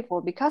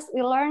beautiful because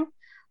we learn,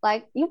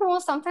 like,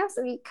 sometimes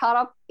we caught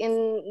up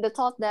in the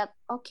thought that,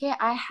 okay,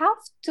 I have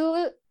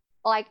to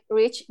like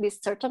reach this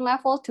certain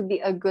level to be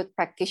a good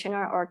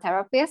practitioner or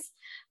therapist.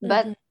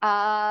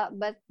 Mm-hmm.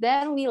 But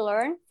then we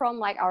learn from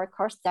like our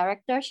course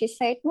director. She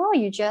said, no,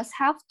 you just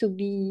have to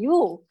be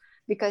you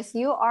because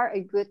you are a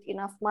good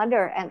enough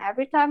mother. And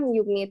every time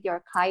you meet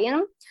your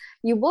client,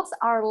 you both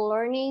are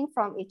learning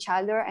from each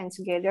other and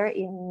together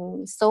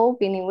in so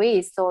many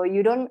ways. So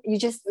you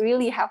just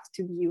really have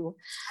to be you.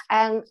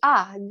 And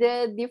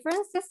the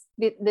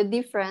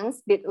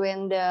difference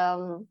between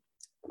the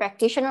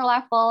practitioner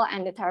level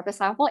and the therapist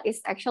level is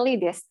actually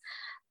this.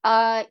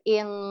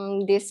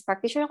 In this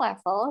practitioner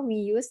level, we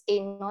use a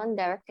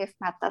non-directive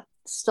method.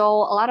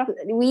 So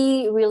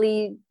we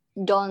really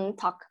don't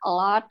talk a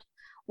lot.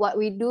 What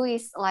we do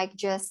is like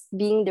just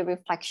being the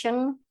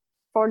reflection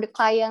for the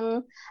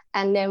client,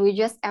 and then we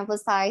just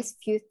emphasize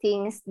few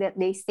things that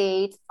they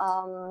said.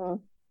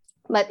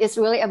 But it's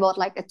really about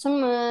like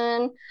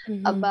attunement,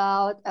 Mm-hmm.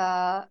 about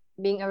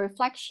being a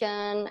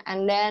reflection,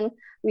 and then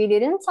we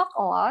didn't talk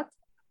a lot.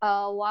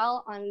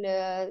 While on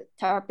the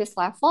therapist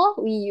level,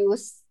 we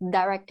use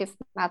directive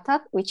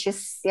method, which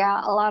is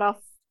a lot of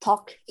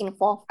talk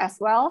involved as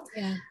well.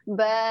 Yeah.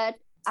 But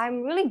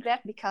I'm really glad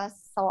because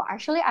so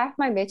actually I have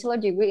my bachelor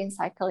degree in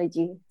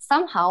psychology.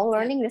 Somehow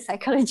learning the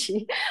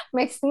psychology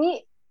makes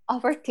me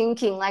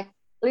overthinking like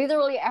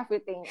literally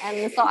everything.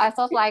 And so I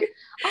thought like,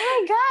 oh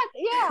my God,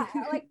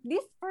 yeah, like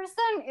this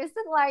person is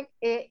it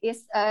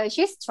like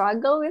she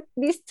struggle with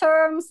these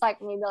terms,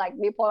 like maybe like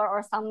bipolar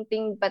or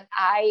something, but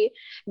I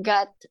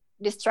got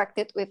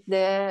distracted with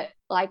the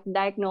like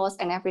diagnose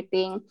and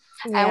everything.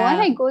 And when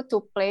Yeah. I go to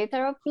play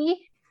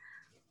therapy,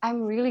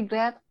 I'm really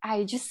glad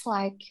I just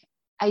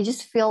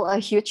feel a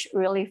huge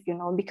relief,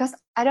 because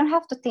I don't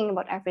have to think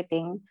about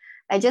everything.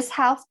 I just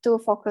have to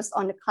focus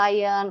on the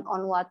client,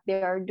 on what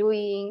they are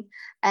doing.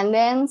 And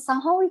then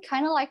somehow we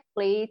kind of like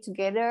play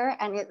together,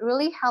 and it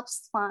really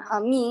helps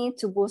me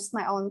to boost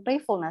my own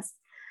playfulness.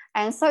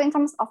 And so in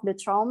terms of the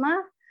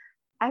trauma,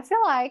 I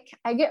feel like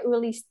I get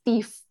really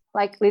stiff,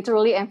 like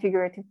literally and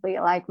figuratively.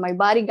 Like my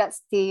body got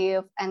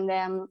stiff, and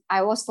then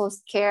I was so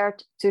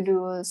scared to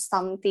do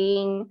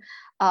something.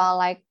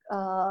 Like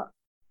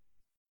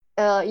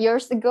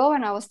years ago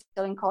when I was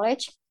still in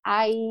college,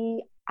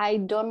 I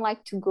don't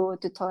like to go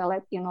to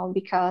toilet,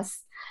 because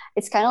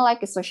it's kind of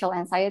like a social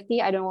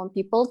anxiety. I don't want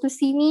people to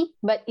see me.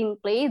 But in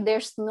play,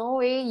 there's no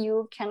way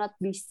you cannot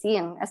be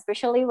seen,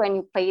 especially when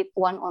you play it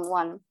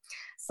one-on-one.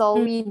 So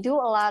we do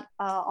a lot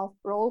of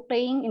role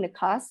playing in the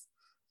class,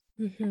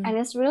 Mm-hmm. and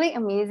it's really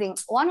amazing.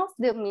 One of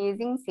the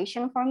amazing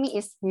session for me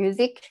is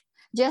music.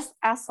 Just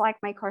as like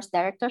my course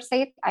director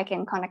said, I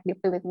can connect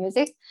deeply with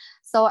music.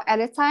 So at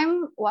the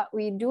time, what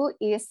we do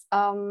is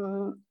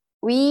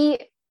we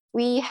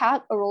we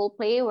had a role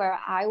play where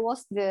I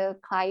was the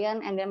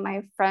client, and then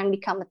my friend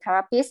become a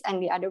therapist,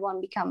 and the other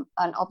one become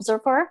an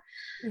observer.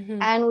 Mm-hmm.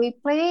 And we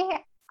play.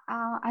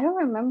 I don't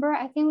remember.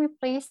 I think we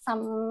play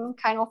some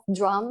kind of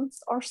drums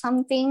or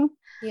something.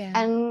 Yeah.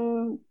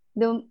 And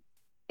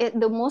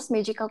the most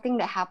magical thing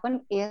that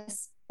happened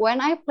is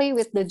when I play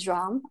with the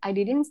drum, I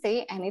didn't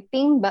say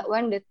anything, but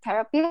when the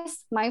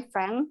therapist, my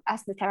friend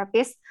as the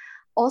therapist,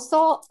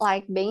 also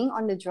like banging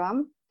on the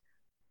drum,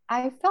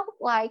 I felt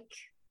like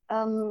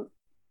um,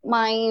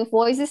 my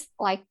voice is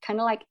like kind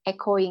of like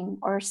echoing,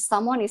 or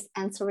someone is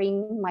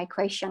answering my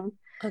question.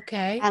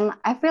 Okay. And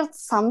I felt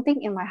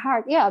something in my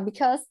heart. Yeah,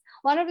 because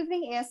one of the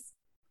thing is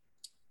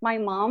my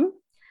mom,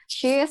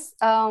 she's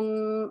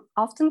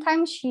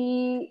oftentimes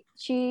she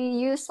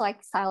used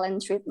like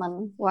silent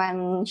treatment.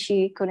 When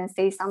she couldn't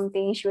say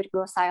something, she would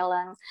go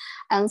silent.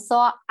 And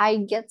so I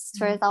get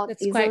stressed out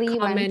That's quite easily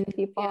when common.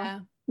 people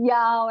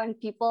Yeah. when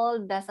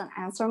people doesn't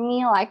answer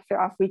me, like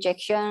fear of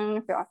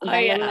rejection, fear of Oh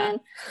yeah.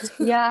 abandonment.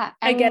 Yeah.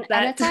 I get And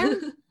at that. the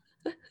time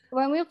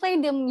when we play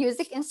the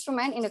music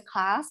instrument in the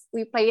class,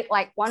 we play it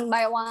like one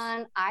by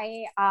one.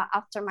 I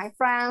after my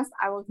friends,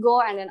 I would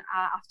go, and then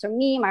after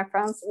me, my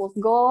friends would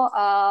go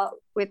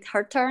with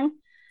her turn.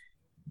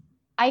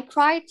 I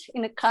cried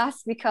in the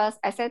class because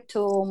I said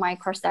to my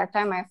course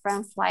director, my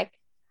friends, like,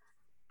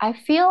 I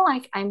feel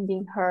like I'm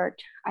being heard.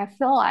 I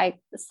feel like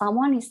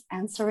someone is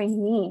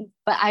answering me,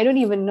 but I don't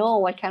even know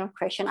what kind of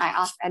question I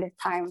asked at the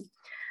time.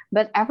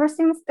 But ever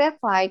since that,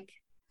 like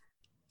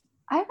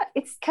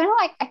it's kind of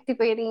like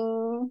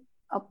activating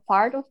a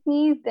part of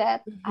me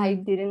that I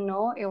didn't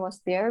know it was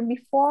there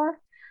before.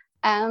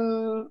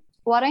 And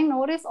what I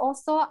noticed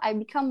also, I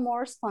become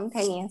more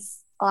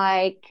spontaneous.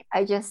 Like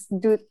I just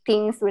do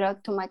things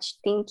without too much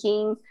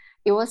thinking.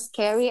 It was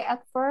scary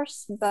at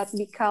first, but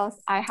because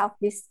I have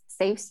this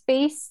safe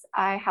space,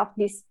 I have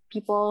these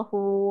people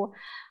who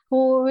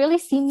really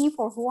see me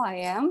for who I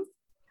am.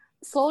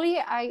 Slowly,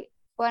 I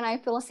when I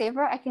feel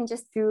safer, I can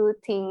just do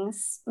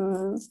things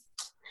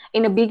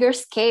in a bigger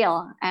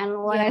scale.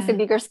 And when I say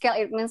bigger scale,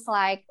 it means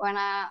like when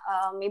I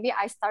maybe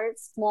I started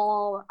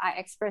small, I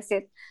express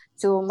it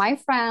to my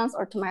friends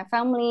or to my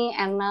family,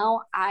 and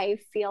now I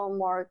feel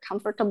more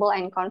comfortable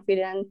and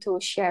confident to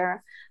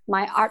share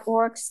my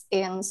artworks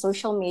in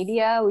social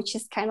media, which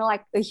is kind of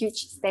like a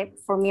huge step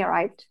for me,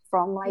 right?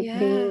 From like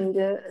being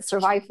the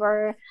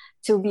survivor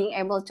to being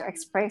able to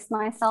express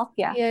myself.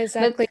 Yeah,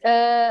 exactly.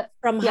 But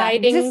from yeah,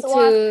 hiding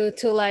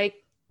to like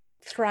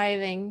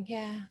thriving.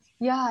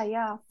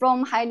 Yeah,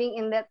 from hiding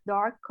in that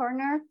dark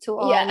corner to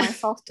allow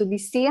myself to be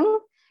seen.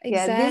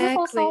 Exactly. This is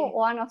also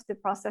one of the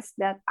process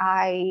that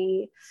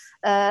I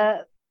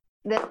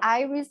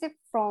received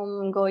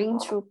from going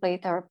through play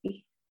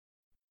therapy.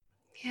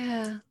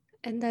 Yeah,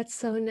 and that's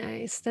so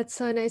nice. That's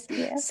so nice.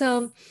 Yes.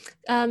 So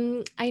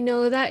I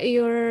know that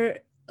you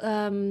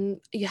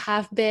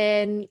have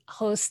been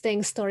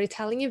hosting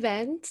storytelling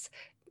events.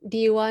 Do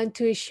you want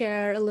to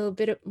share a little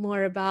bit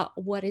more about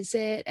what is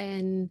it?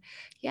 And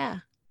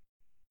yeah.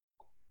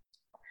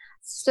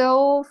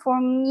 So for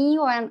me,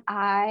 when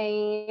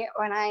I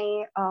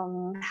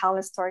held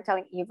a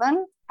storytelling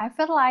event, I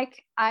felt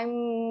like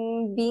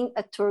I'm being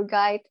a tour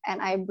guide, and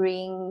I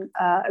bring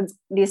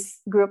this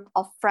group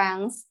of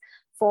friends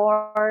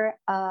for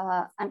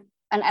an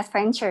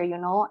adventure, you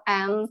know.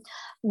 And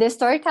the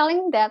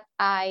storytelling that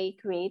I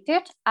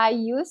created, I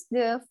used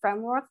the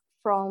framework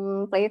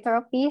from play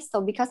therapy.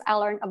 So because I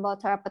learned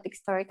about therapeutic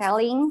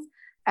storytelling,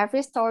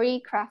 every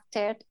story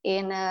crafted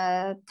in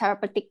a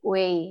therapeutic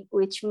way,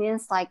 which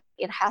means like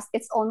it has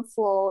its own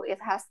flow, it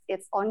has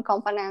its own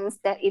components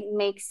that it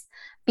makes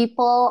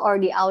people or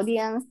the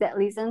audience that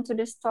listen to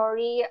the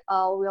story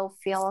will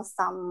feel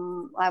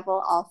some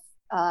level of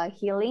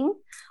healing,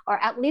 or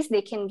at least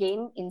they can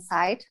gain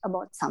insight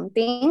about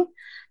something.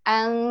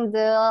 And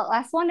the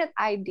last one that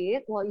I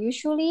did, well,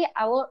 usually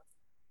I will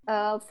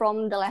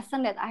from the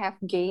lesson that I have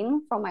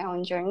gained from my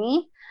own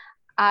journey,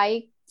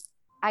 I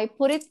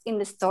put it in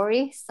the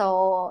story.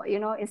 So, you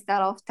know,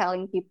 instead of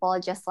telling people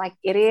just like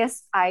it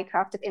is, I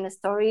crafted in the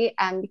story.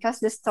 And because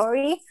the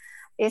story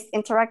is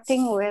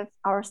interacting with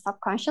our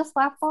subconscious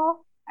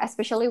level,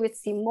 especially with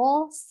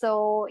symbols.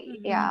 So,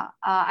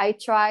 I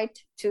tried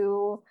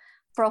to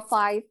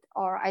provide,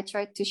 or I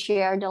tried to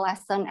share the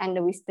lesson and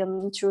the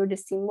wisdom through the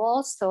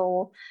symbols.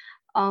 So,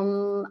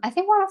 I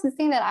think one of the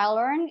things that I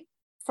learned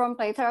from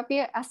play therapy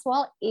as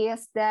well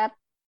is that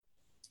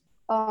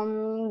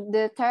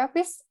the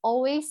therapist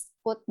always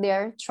put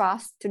their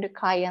trust to the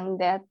client,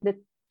 that the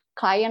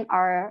client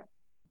are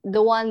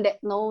the one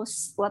that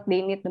knows what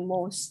they need the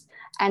most,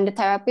 and the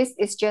therapist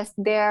is just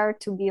there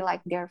to be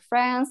like their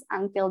friends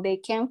until they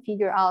can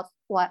figure out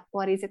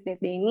what is it that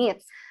they need.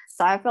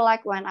 So I feel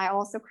like when I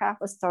also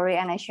craft a story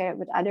and I share it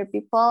with other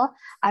people,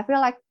 I feel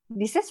like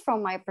this is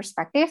from my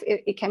perspective,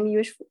 it can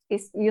be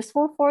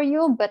useful for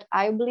you, but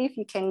I believe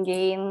you can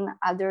gain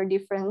other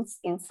different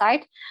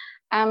insight.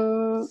 I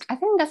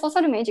think that's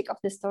also the magic of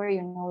the story,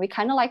 you know. We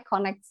kind of like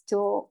connect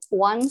to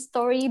one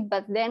story,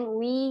 but then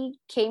we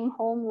came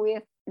home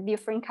with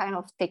different kind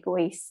of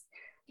takeaways.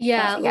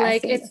 Yeah, So,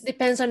 like it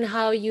depends on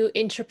how you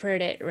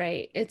interpret it,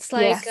 right? It's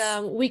like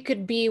we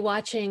could be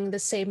watching the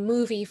same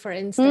movie, for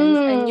instance,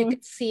 and you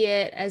could see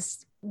it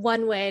as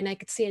one way and I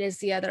could see it as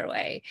the other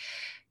way.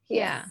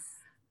 Yeah.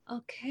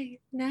 Okay,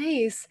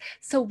 nice.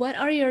 So what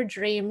are your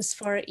dreams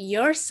for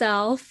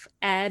yourself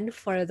and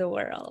for the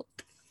world?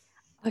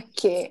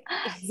 Okay.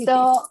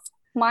 So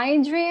my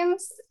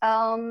dreams,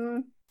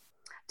 2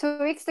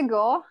 weeks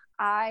ago,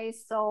 I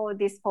saw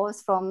this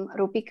post from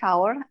Rupi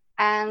Kaur,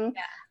 and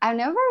I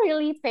never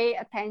really pay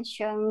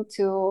attention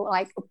to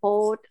like a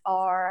poet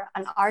or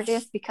an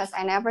artist because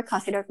I never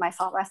considered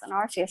myself as an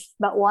artist.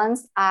 But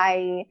once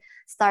I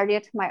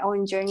started my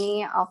own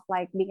journey of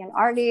like being an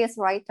artist,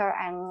 writer,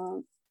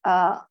 and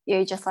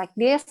just like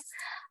this,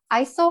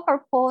 I saw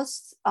her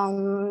post.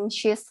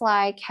 She's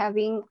like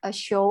having a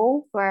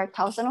show where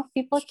thousands of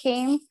people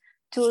came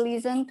to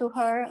listen to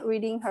her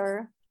reading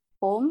her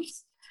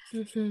poems.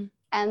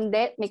 And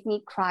that made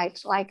me cry,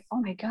 like,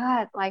 oh my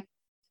God, like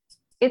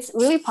it's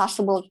really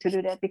possible to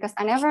do that, because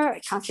I never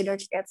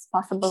considered it's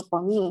possible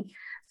for me.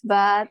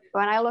 But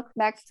when I look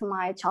back to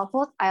my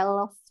childhood, I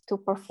love to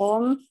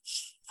perform,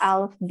 I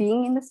love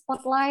being in the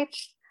spotlight,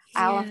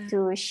 I love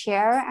to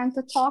share and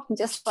to talk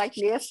just like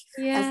this.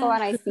 And so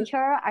when I see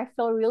her, I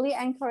feel really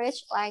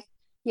encouraged, like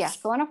yeah,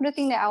 so one of the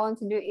things that I want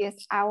to do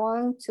is I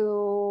want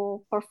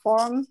to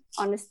perform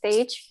on the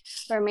stage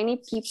where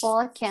many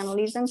people can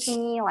listen to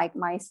me, like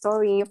my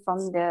story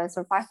from the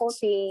survival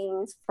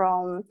things,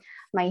 from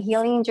my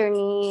healing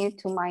journey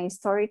to my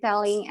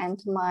storytelling and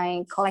to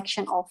my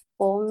collection of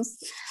poems.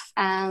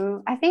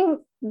 And I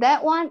think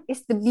that one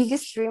is the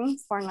biggest dream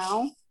for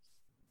now.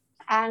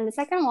 And the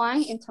second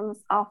one, in terms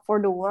of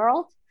for the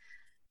world,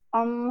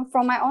 from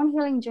my own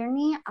healing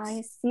journey,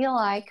 I see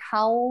like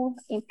how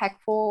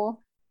impactful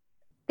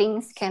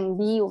things can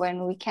be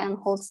when we can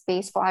hold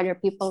space for other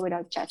people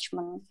without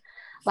judgment.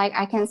 Like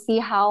I can see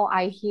how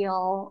I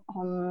heal.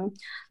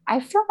 I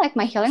feel like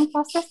my healing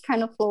process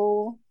kind of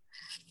flow.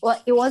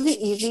 Well, it wasn't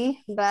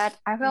easy, but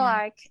I feel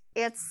like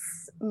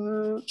it's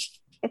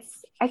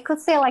I could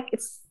say like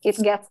it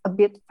gets a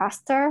bit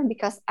faster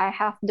because I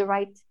have the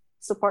right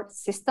support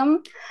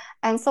system.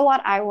 And so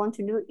what I want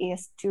to do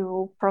is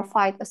to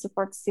provide a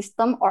support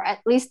system, or at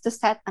least to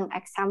set an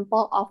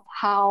example of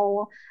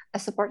how a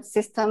support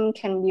system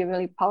can be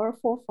really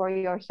powerful for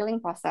your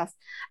healing process.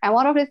 And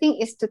one of the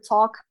things is to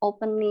talk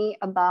openly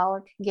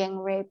about gang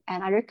rape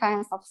and other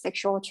kinds of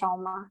sexual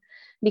trauma,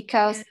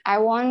 because I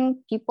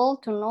want people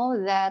to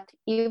know that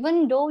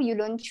even though you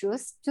don't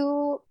choose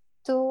to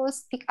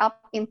speak up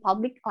in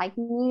public like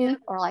me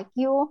or like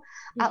you,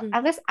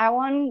 at least I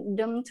want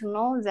them to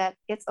know that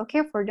it's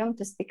okay for them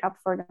to speak up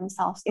for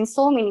themselves in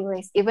so many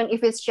ways, even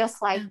if it's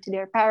just like to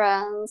their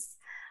parents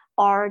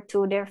or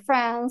to their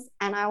friends.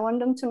 And I want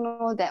them to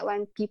know that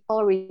when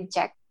people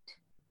reject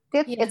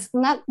it, it's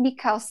not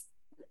because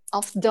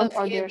of them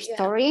or their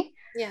story,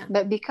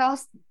 but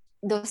because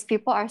those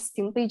people are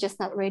simply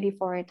just not ready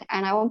for it.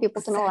 And I want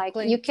people to know like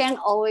you can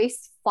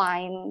always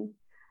find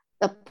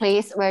a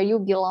place where you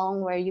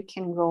belong, where you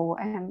can grow.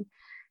 And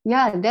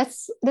yeah,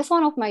 that's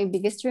one of my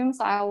biggest dreams.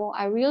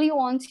 I really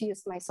want to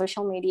use my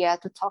social media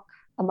to talk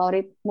about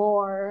it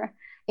more,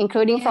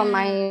 including from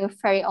my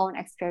very own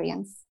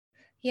experience.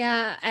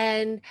 Yeah,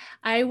 and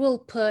I will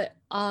put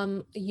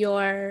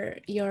your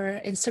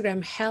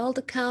Instagram held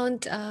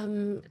account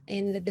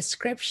in the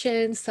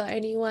description, so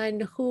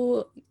anyone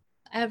who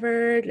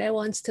ever that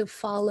wants to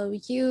follow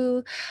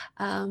you,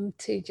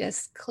 to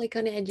just click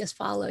on it and just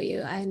follow you,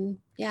 and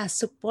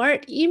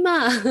support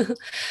Ima.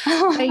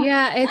 But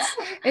yeah,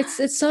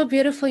 it's so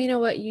beautiful,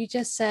 what you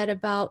just said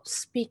about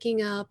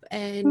speaking up,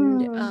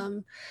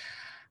 and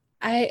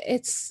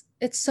it's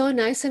so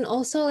nice. And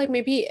also like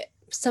maybe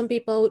some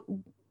people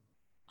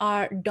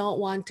don't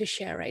want to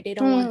share, right? They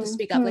don't want to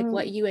speak up, like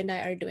what you and I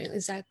are doing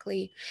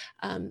exactly.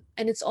 And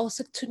it's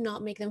also to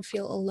not make them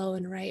feel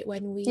alone, right?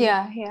 When we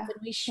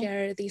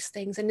share these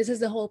things. And this is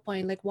the whole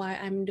point, like why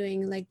I'm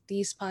doing like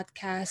these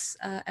podcast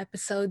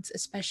episodes,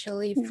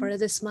 especially for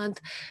this month,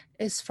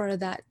 is for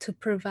that, to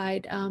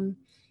provide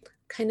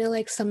kind of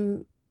like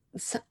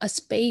a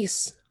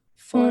space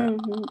for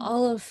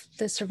all of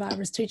the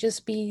survivors to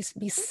just be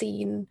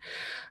seen,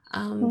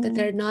 that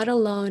they're not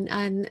alone,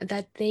 and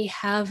that they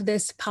have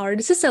this power.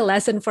 This is a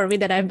lesson for me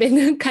that I've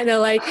been kind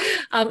of like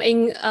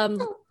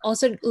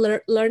also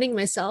learning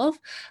myself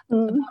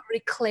about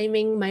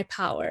reclaiming my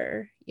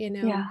power,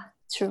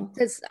 True.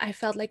 because I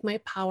felt like my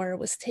power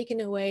was taken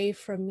away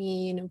from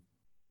me,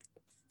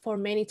 for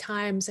many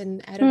times,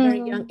 and at a very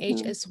young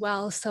age as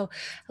well. So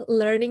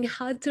learning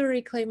how to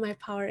reclaim my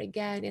power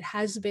again, it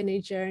has been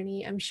a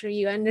journey. I'm sure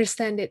you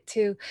understand it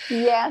too.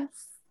 Yes.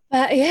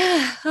 But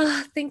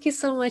thank you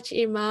so much,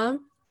 Ima.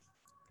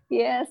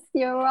 Yes,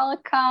 you're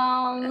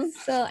welcome.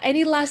 So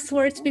any last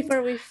words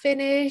before we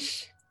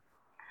finish?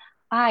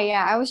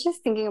 Yeah, I was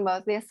just thinking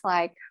about this,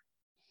 like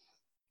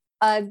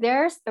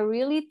there's a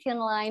really thin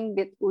line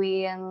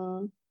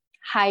between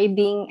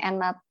hiding and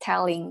not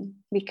telling,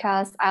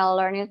 because I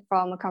learned it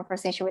from a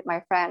conversation with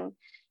my friend.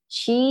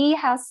 She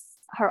has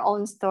her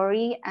own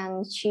story,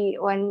 and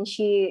when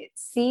she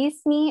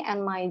sees me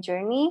and my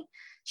journey,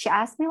 she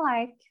asked me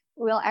like,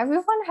 will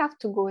everyone have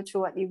to go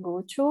through what you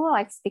go through,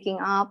 like speaking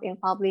up in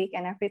public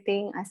and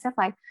everything? I said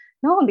like,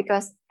 no,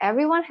 because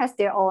everyone has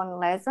their own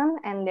lesson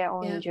and their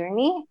own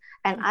journey.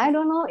 And I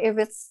don't know if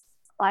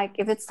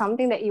it's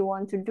something that you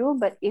want to do,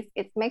 but if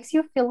it makes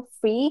you feel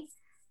free,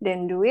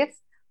 then do it.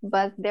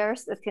 But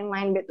there's a thin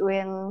line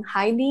between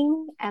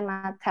hiding and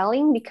not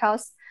telling,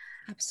 because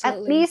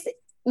at least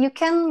you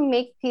can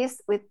make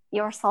peace with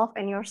yourself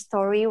and your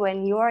story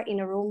when you are in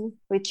a room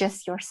with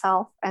just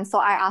yourself. And so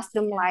I asked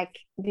them like,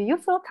 do you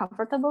feel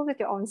comfortable with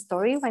your own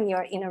story when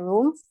you're in a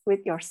room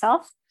with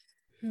yourself?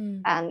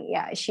 And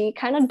she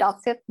kind of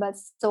doubts it. But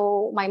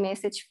so my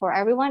message for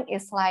everyone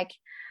is like,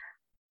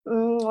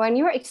 when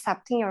you're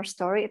accepting your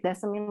story, it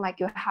doesn't mean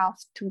like you have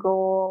to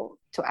go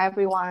to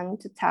everyone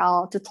to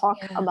talk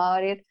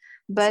about it.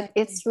 But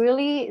it's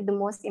really, the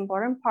most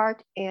important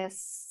part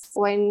is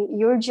when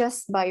you're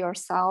just by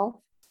yourself,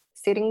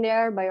 sitting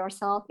there by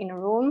yourself in a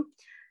room,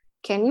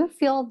 can you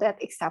feel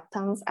that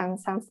acceptance and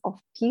sense of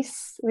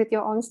peace with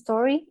your own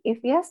story? If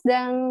yes,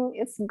 then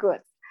it's good.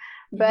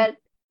 But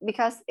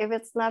because if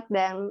it's not,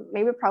 then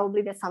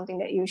probably that's something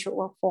that you should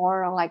work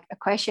for, or like a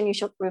question you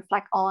should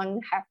reflect on.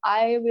 Have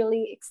I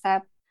really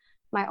accept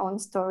my own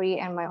story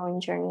and my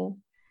own journey?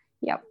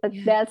 Yeah, but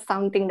that's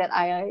something that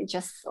I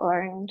just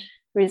learned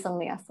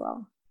recently as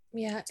well.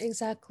 Yeah,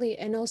 exactly.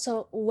 And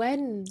also,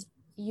 when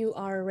you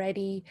are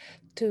ready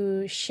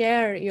to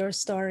share your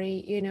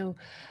story,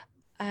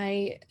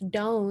 I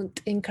don't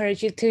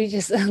encourage you to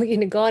just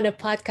go on a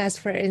podcast,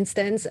 for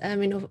instance. I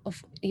mean,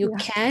 you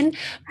can,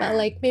 but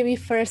like maybe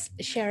first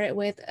share it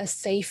with a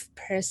safe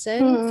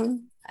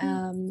person,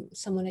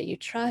 someone that you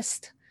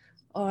trust,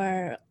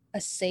 or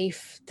a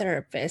safe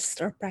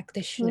therapist or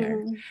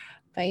practitioner.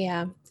 But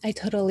yeah, I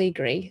totally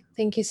agree.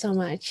 Thank you so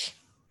much.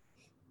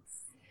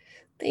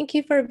 Thank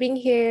you for being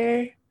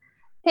here.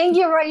 Thank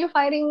you for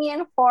inviting me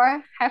and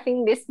for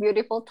having this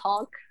beautiful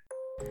talk.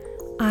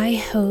 I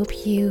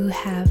hope you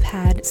have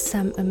had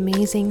some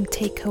amazing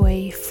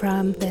takeaway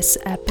from this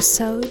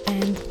episode,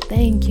 and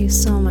thank you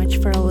so much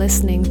for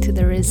listening to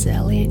the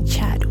Resilient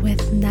Chat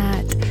with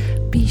Nat.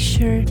 Be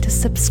sure to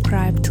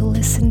subscribe to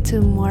listen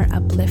to more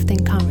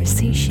uplifting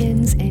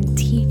conversations and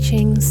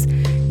teachings,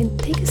 and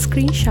take a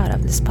screenshot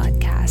of this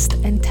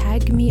podcast and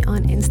tag me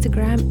on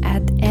Instagram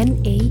at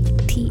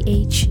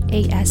NATHASYAOM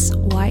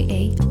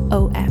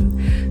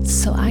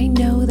so I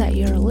know that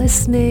you're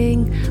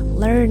listening,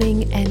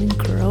 learning, and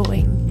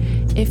growing.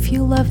 If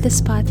you love this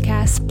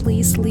podcast,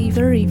 please leave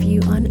a review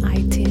on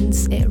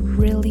iTunes. It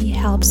really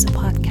helps the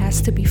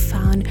podcast to be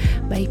found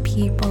by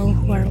people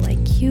who are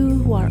like you,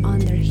 who are on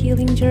their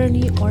healing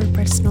journey or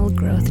personal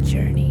growth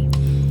journey.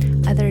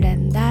 Other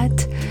than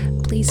that,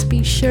 please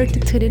be sure to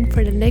tune in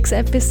for the next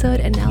episode,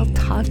 and I'll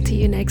talk to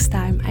you next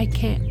time. I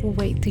can't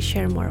wait to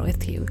share more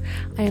with you.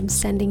 I am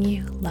sending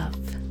you love.